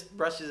 Like, he just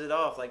brushes it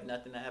off like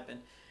nothing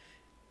happened.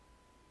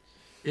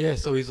 Yeah,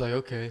 so he's like,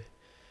 okay.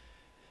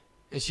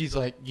 And she's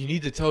like, you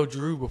need to tell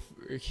Drew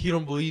before he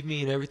don't believe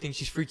me and everything.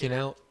 She's freaking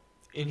out.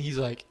 And he's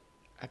like,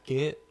 I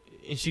can't.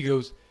 And she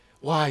goes,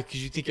 why?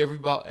 Because you think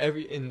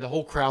and the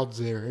whole crowd's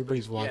there.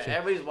 Everybody's watching. Yeah,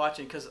 everybody's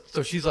watching because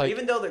so she's like,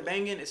 even though they're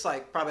banging, it's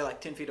like probably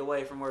like 10 feet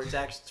away from where it's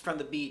actually from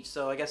the beach.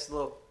 So I guess a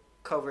little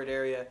covert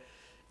area.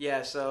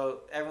 Yeah, so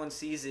everyone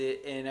sees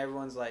it and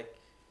everyone's like,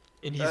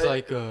 and he's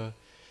like,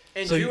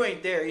 and so Drew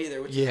ain't there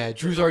either.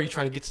 Drew's already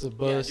trying to get to the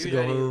bus to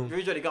go home.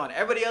 Drew's already gone.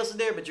 Everybody else is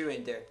there, but Drew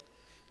ain't there.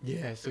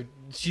 Yeah, so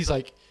she's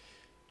like,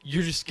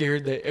 you're just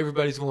scared that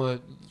everybody's going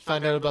to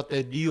find out about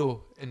that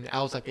deal. And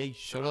Al's like, hey,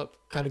 shut up.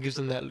 Kind of gives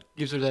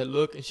her that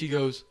look. And she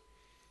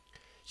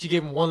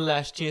gave him one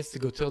last chance to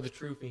go tell the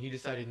truth, and he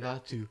decided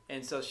not to.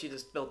 And so she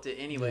just spilled it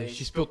anyway. Yeah,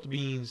 she spilled the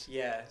beans.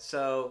 Yeah,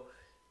 so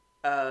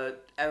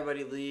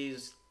everybody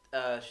leaves.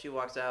 She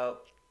walks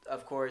out.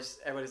 Of course,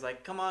 everybody's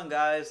like, come on,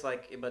 guys.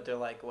 But they're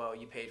like, well,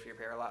 you paid for your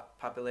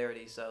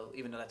popularity. So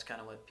even though that's kind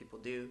of what people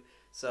do.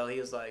 So he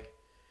was like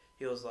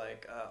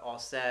all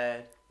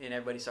sad, and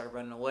everybody started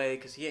running away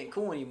because he ain't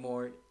cool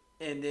anymore.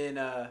 And then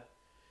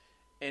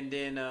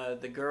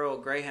the girl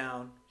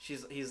Greyhound,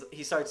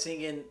 he starts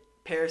singing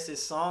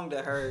Paris's song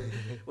to her,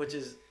 which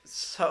is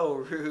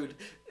so rude.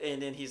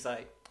 And then she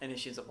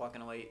ends up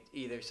walking away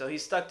either. So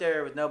he's stuck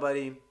there with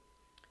nobody.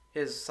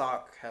 His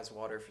sock has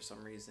water for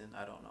some reason.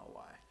 I don't know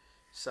why.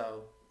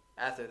 So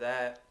after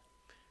that,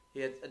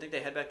 I think they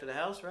head back to the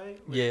house, right?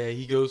 Yeah,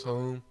 he goes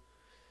home,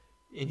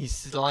 and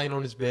he's lying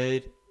on his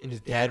bed, and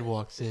his dad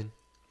walks in,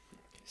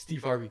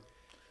 Steve Harvey.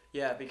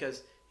 Yeah,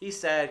 because he's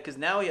sad because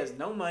now he has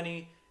no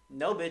money,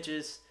 no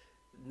bitches,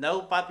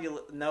 no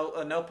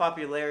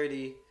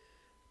popularity,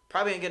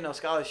 probably ain't getting no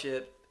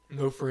scholarship,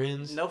 no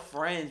friends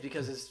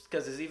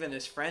because even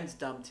his friends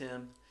dumped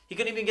him. He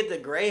couldn't even get the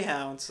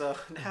Greyhound, so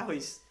now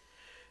he's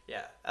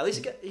at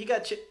least he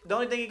got the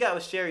only thing he got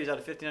was cherries out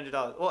of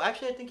 $1,500. Well,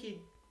 actually, I think he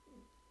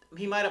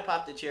might have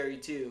popped a cherry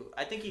too.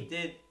 I think he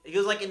did. He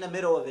was like in the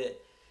middle of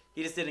it.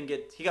 He just didn't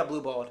get. He got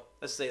blue balled.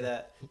 Let's say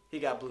that he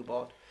got blue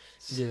balled.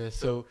 Yeah.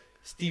 So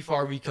Steve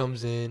Harvey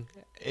comes in,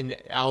 and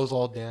Al's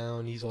all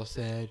down. He's all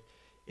sad,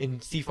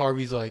 and Steve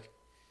Harvey's like,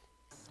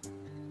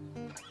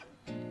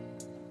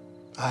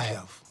 I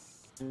have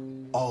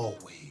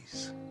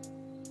always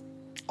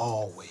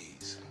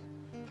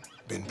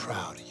been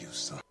proud of you,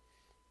 son.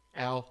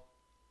 Al,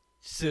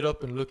 sit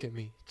up and look at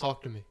me.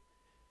 Talk to me.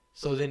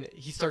 So then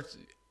he starts.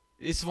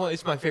 It's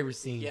my favorite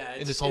scene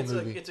in this whole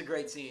movie. It's a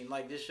great scene.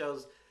 Like, this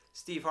shows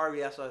Steve Harvey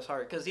has his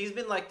heart, because he's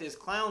been like this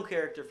clown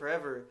character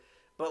forever,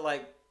 but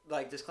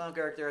like this clown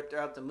character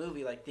throughout the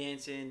movie, like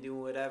dancing,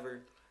 doing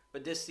whatever.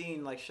 But this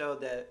scene like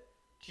showed that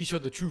he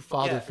showed the true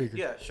father figure.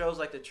 Yeah, shows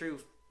like the true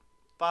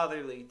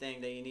fatherly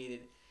thing that you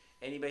needed.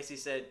 And he basically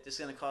said, "This is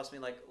gonna cost me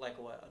like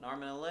what, an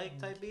arm and a leg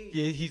type beat."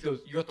 Yeah, he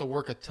goes, "You have to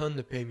work a ton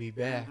to pay me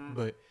back,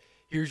 but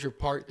here's your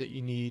part that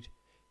you need."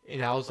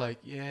 And I was like,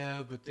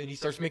 "Yeah," but then he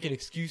starts making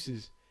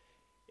excuses,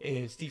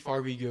 and Steve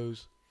Harvey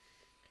goes,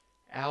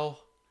 "Al,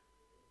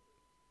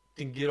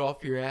 then get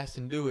off your ass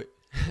and do it."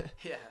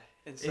 Yeah,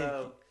 and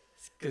so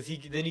because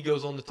he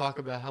goes on to talk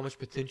about how much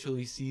potential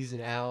he sees in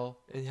Al,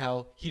 and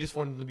how he just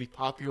wanted to be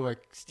popular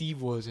like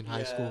Steve was in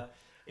high school.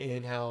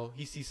 And how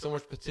he sees so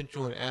much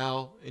potential in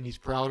Al, and he's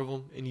proud of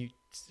him, and he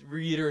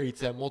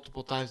reiterates that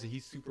multiple times that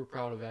he's super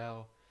proud of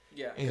Al.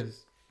 Yeah, and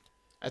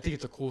I think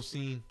it's a cool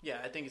scene. Yeah,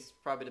 I think it's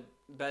probably the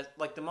best,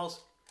 like the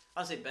most.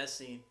 I don't say best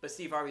scene, but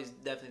Steve Harvey's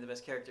definitely the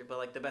best character. But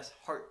like the best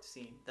heart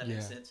scene, that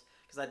makes sense.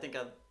 Because I think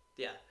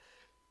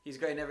he's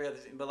great in every other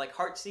scene. But like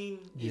heart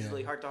scene,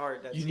 easily heart to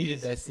heart. You needed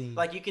that scene.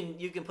 Like you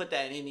can put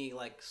that in any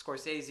like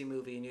Scorsese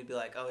movie, and you'd be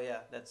like, oh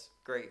yeah, that's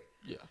great.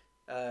 Yeah.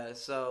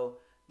 So.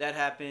 That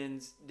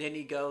happens. Then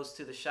he goes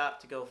to the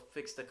shop to go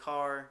fix the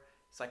car.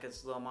 It's like a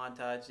little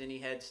montage. Then he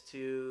heads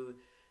to,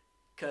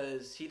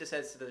 because he just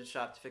heads to the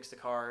shop to fix the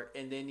car,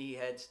 and then he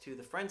heads to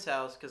the friend's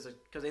house because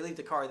they leave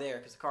the car there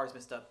because the car's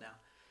messed up now.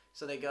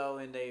 So they go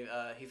and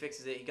he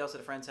fixes it. He goes to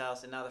the friend's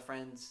house, and now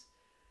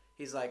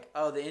he's like,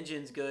 oh, the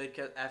engine's good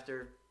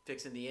after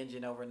fixing the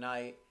engine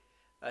overnight.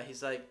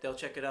 he's like they'll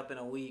check it up in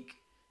a week,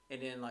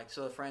 and then like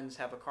so the friends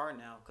have a car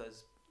now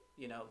because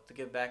to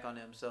give back on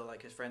him. So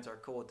like his friends are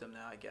cool with him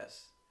now, I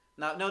guess.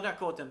 Not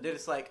cool with him. They're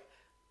just like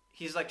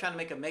he's like trying to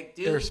make a make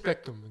do. They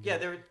respect him. Again.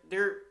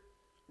 Yeah,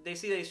 they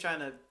see that he's trying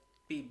to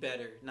be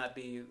better, not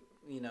be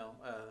a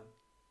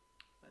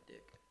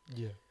dick.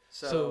 Yeah.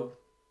 So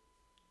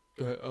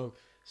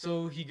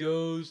so he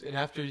goes, and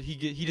after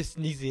he just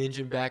needs the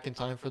engine back in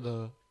time for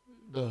the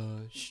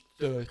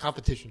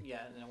competition.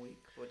 Yeah, in a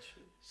week.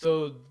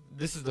 So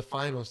this is the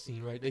final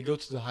scene, right? They go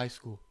to the high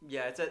school.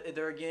 Yeah,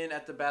 they're again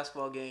at the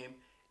basketball game,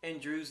 and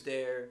Drew's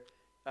there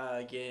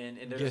again,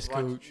 and they're guest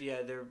coach.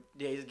 Yeah,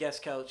 he's a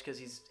guest coach because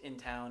he's in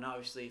town.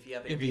 Obviously, if you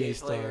have an NBA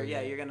NBA player, star,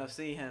 yeah, you're gonna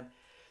see him.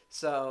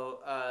 So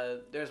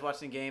they're just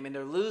watching the game, and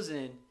they're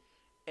losing,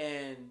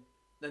 and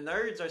the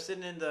nerds are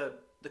sitting in the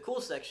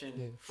cool section.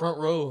 Yeah, front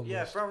row. Almost.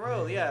 Yeah, front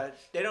row. Yeah,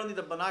 they don't need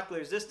the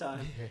binoculars this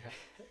time. Yeah.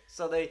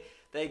 So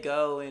they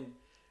go, and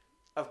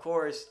of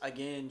course,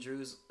 again,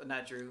 Drew's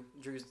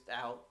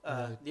out.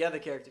 The other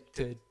character,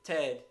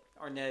 Ted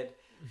or Ned.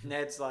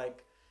 Ned's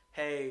like,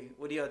 hey,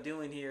 what are y'all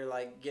doing here?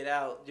 Like, get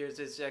out. There's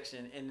this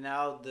section, and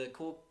now the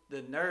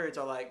nerds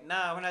are like,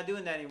 nah, we're not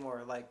doing that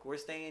anymore. Like, we're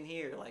staying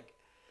here. Like,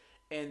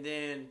 and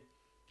then,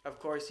 of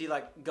course, he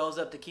like goes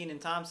up to Kenan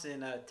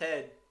Thompson.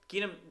 Ted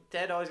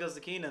always goes to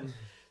Kenan.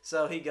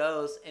 So he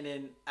goes, and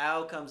then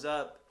Al comes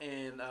up,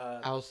 and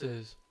Al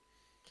says,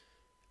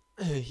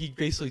 he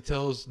basically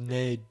tells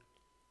Ned,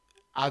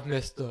 I've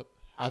messed up.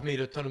 I've made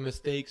a ton of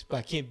mistakes, but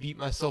I can't beat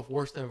myself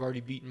worse than I've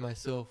already beaten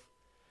myself.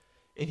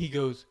 And he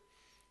goes,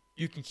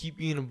 you can keep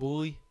being a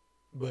bully,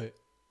 but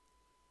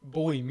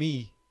bully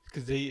me,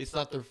 because it's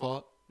not their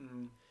fault.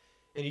 Mm.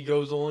 And he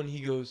goes on,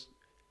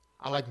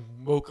 I like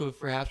mocha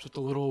perhaps with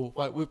a little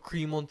whipped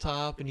cream on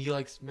top, and he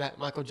likes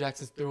Michael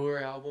Jackson's Thriller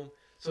album.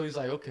 So he's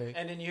like, okay.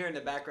 And then you hear in the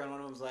background, one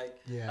of them's like,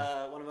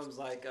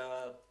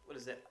 what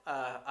is it?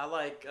 I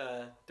like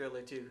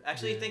Thriller too.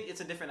 Actually, I think it's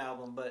a different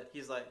album, but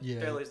he's like,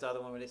 Thriller's the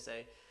other one where they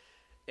say.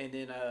 And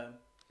then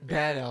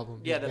Bad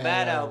album. Yeah, the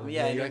Bad album.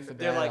 Yeah, and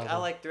they're like, album. I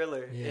like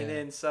Thriller. Yeah. And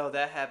then so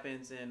that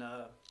happens, and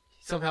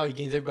somehow he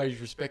gains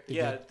everybody's respect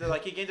again. Yeah, they're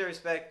like he gains their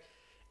respect,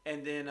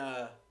 and then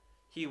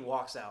he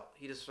walks out.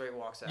 He just straight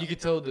walks out. You could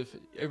tell that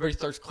everybody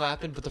starts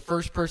clapping, but the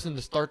first person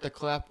to start the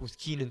clap was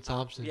Kenan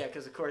Thompson. Yeah,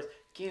 because of course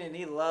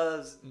Kenan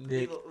loves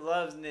Nick,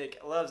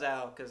 loves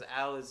Al, because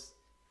Al is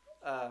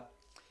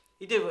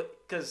he did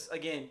what, because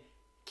again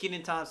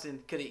Kenan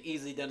Thompson could have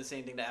easily done the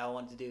same thing that Al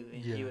wanted to do,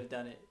 and he would have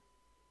done it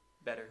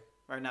better,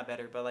 or not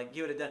better, but like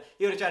he would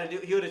have tried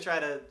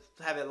to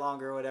have it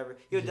longer or whatever.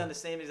 He would have done the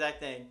same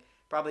exact thing,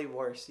 probably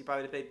worse. He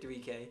probably would have paid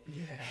 $3,000.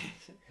 Yeah.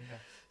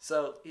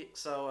 So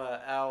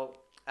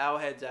Al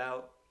heads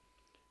out,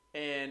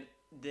 and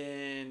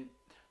then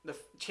the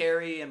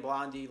Cherry and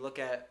Blondie look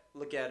at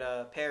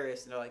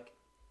Paris, and they're like,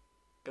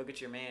 "Go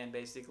get your man,"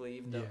 basically,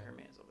 even though her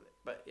man's over there.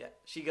 But yeah,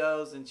 she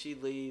goes and she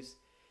leaves,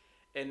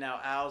 and now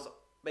Al's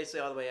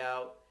basically all the way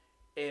out,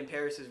 and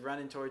Paris is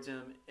running towards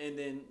him, and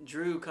then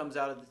Drew comes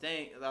out of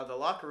the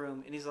locker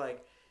room, and he's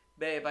like,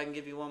 "Babe, I can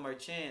give you one more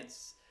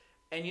chance,"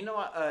 and you know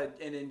what?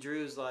 And then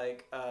Drew's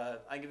like,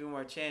 "I give you one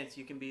more chance.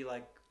 You can be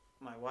like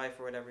my wife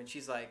or whatever," and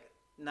she's like,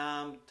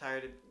 "Nah, I'm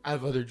tired of... I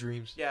have other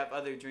dreams." Yeah, I have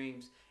other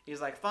dreams. He's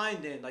like,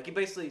 "Fine then." Like, he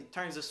basically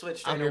turns the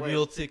switch straight away. I'm your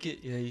meal ticket.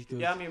 Yeah, he goes,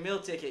 "Yeah, I'm your meal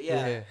ticket."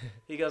 Yeah.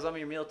 He goes, "I'm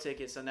your meal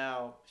ticket." So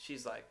now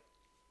she's like,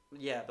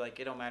 "Yeah, like,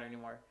 it don't matter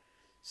anymore."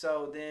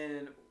 So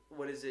then,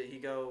 what is it? He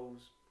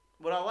goes...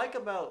 What I like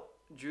about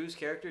Drew's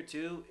character,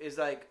 too, is,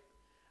 like,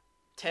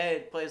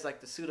 Ted plays, like,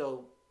 the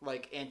pseudo,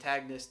 like,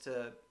 antagonist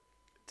to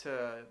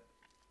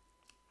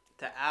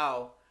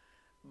Al.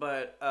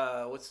 But,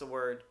 what's the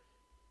word?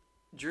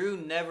 Drew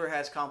never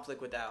has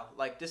conflict with Al.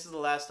 Like, this is the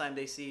last time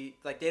they see...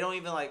 Like, they don't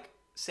even, like,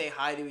 say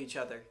hi to each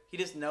other. He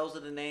just knows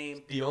of the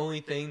name. The only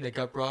thing that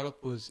got brought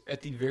up was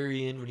at the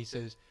very end when he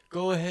says,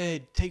 "Go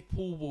ahead, take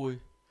Pool Boy."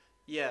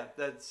 Yeah,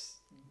 that's...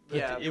 But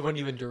yeah. It wasn't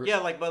even direct. Yeah,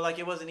 like, but, like,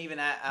 it wasn't even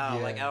at Al.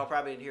 Yeah. Like, Al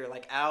probably didn't hear it.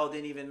 Like, Al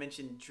didn't even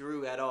mention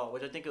Drew at all,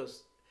 which I think it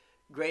was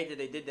great that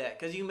they did that.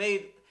 Because it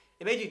made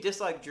you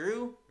dislike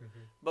Drew,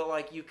 but,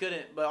 like, you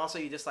couldn't... But also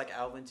you dislike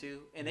Alvin,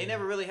 too. And they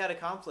never really had a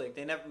conflict.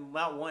 They never...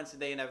 Not once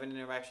did they have an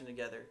interaction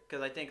together.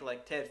 Because I think,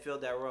 like, Ted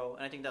filled that role.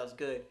 And I think that was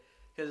good.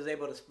 Because he was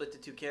able to split the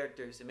two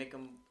characters and make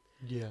them...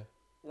 Yeah.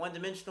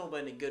 One-dimensional,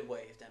 but in a good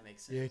way, if that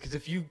makes sense. Yeah, because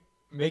if you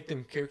make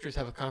them characters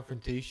have a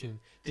confrontation,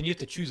 then you have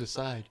to choose a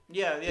side.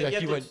 Yeah.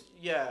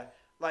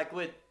 Like,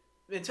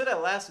 until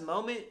that last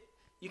moment,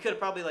 you could have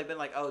probably, like, been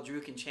like, "Oh, Drew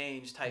can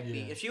change" type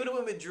beat. If she would have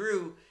went with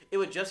Drew, it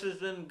would just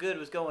have been good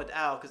was going with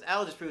Al, because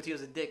Al just proved he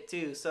was a dick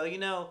too. So,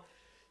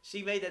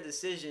 she made that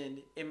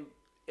decision, and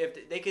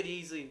if they could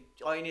easily,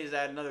 all you need is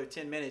add another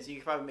 10 minutes, you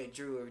could probably make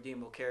Drew a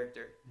redeemable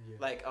character. Yeah.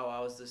 Like, oh, I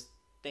was just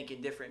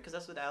thinking different, because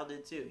that's what Al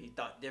did too. He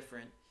thought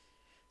different.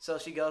 So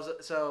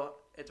so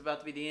it's about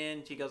to be the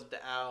end. She goes up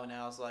to Al, and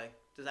Al's like,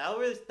 "Does Al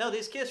really? No, they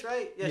just kiss,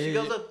 right?" Yeah, she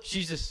goes up.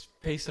 She's just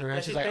pacing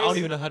around. She's like, "I don't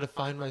even know how to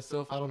find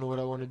myself. I don't know what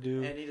I want to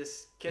do." And he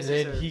just kisses her.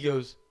 And then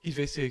her. he's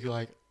basically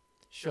like,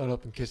 "Shut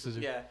up," and kisses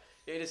her. Yeah,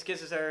 he just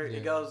kisses her. Yeah.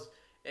 He goes,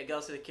 It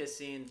goes to the kiss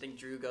scene. I think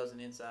Drew goes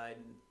inside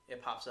and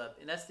it pops up,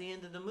 and that's the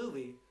end of the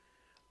movie.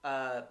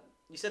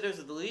 You said there's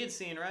a deleted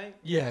scene, right?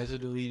 Yeah, it's a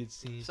deleted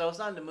scene. So it's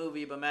not in the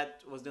movie, but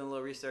Matt was doing a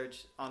little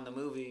research on the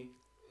movie.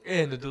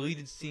 And the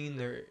deleted scene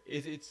there,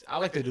 it's I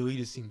like the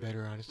deleted scene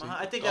better, honestly.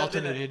 I think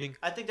alternate ending.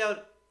 I think that would,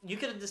 you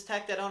could have just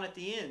tacked that on at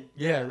the end.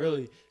 Yeah,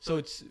 really. So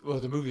it's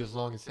the movie is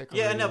long as heck.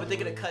 Yeah, no, but they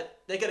could have cut.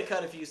 They could have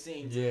cut a few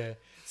scenes. Yeah.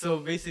 So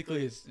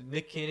basically, it's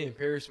Nick Cannon and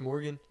Paris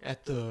Morgan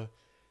at the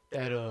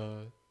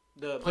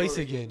place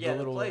again. Yeah, the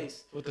little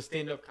place with the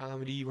stand-up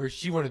comedy where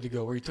she wanted to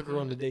go, where he took her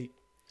on the date,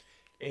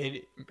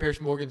 and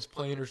Paris Morgan's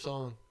playing her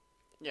song.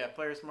 Yeah,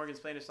 Paris Morgan's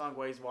playing a song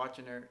while he's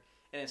watching her,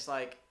 and it's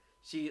like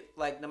she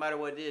no matter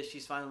what it is,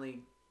 she's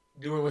finally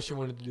doing what she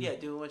wanted to do. Yeah,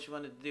 doing what she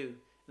wanted to do.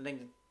 I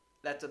think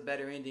that's a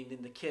better ending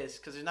than the kiss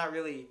because there's not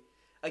really.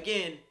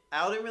 Again,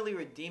 Al didn't really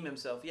redeem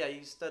himself. Yeah,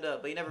 he stood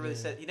up, but he never really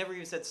said. He never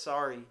even said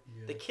sorry.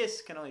 Yeah. The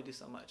kiss can only do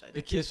so much. I think.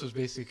 The kiss was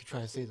basically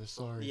trying to say the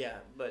sorry. Yeah,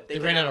 but they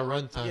ran out of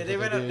runtime. Yeah, they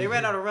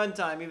ran out of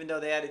runtime, even though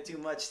they added too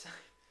much time.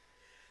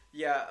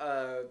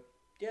 Yeah,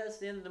 it's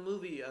the end of the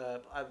movie.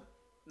 I've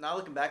now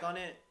looking back on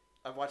it,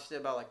 I've watched it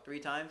about like 3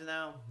 times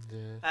now.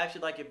 Yeah. I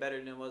actually like it better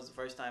than it was the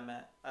first time,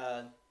 Matt.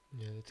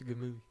 Yeah, it's a good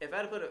movie. If I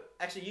had to put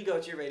actually, you go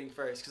with your rating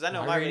first, because I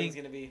know my rating's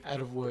gonna be out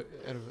of what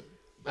out of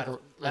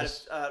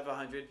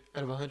 100.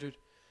 Out of 100,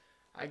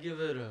 I give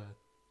it a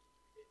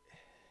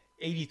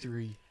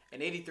 83.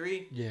 An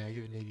 83? Yeah, I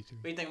give it an 83.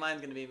 What do you think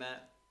mine's gonna be,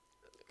 Matt?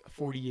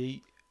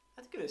 48.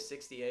 I'd give it a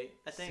 68.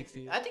 I think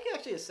 68. I think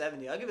actually a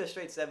 70. I'll give it a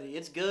straight 70.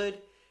 It's good.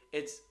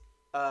 It's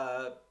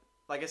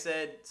like I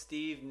said,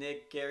 Steve,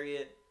 Nick,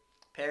 Garriott,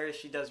 Paris.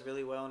 She does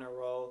really well in her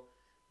role,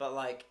 but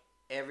like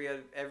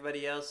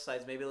everybody else,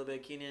 besides maybe a little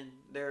bit of Keenan,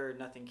 they're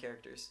nothing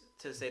characters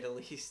to say the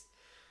least.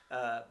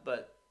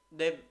 But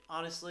they've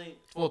honestly,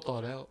 it's well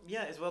thought out.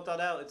 Yeah, it's well thought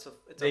out.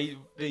 They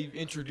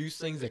introduce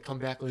things that come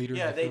back later.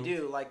 Yeah, they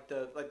do. Like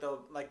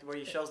where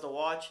he shows the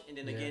watch, and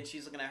then again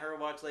she's looking at her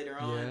watch later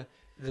on. Yeah.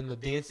 Then the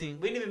dancing.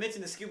 We didn't even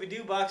mention the Scooby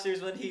Doo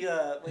boxers when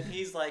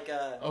he's like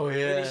oh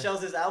yeah, when he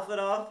shows his outfit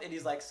off and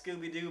he's like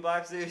Scooby Doo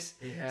boxers.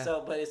 Yeah.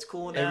 So, but it's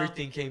cool now.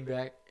 Everything came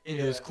back and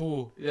it was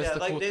cool. That's the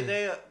like cool thing.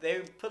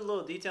 they put a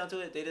little detail into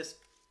it. They just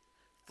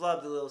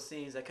flubbed the little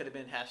scenes that could have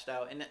been hashed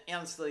out. And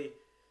honestly, you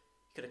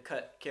could have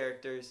cut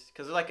characters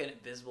because they're like an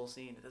invisible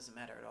scene. It doesn't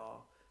matter at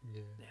all.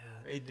 Yeah.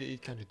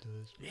 It kind of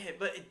does. Yeah,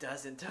 but it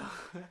doesn't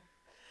though.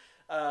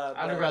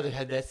 I'd have rather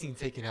had that scene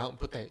taken out and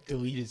put that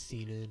deleted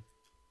scene in.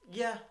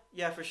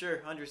 Yeah, for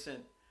sure, 100%.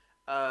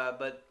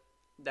 But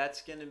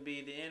that's gonna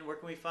be the end. Where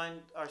can we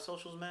find our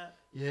socials, Matt?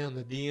 Yeah, on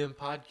the DM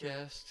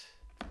podcast.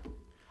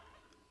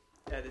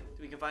 Yeah,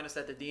 we can find us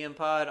at the DM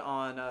Pod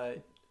on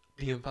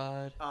DM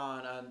Pod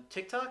on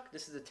TikTok.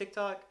 This is the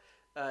TikTok.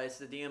 It's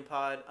the DM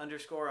Pod _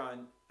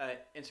 on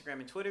Instagram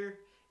and Twitter,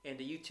 and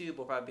the YouTube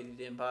will probably be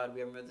the DM Pod.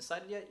 We haven't really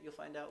decided yet. You'll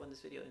find out when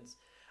this video ends.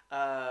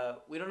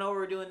 We don't know what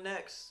we're doing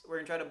next. We're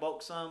gonna try to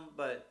bulk some,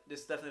 but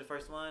this is definitely the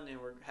first one, and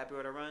we're happy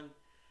with our run.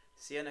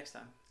 See you next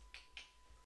time.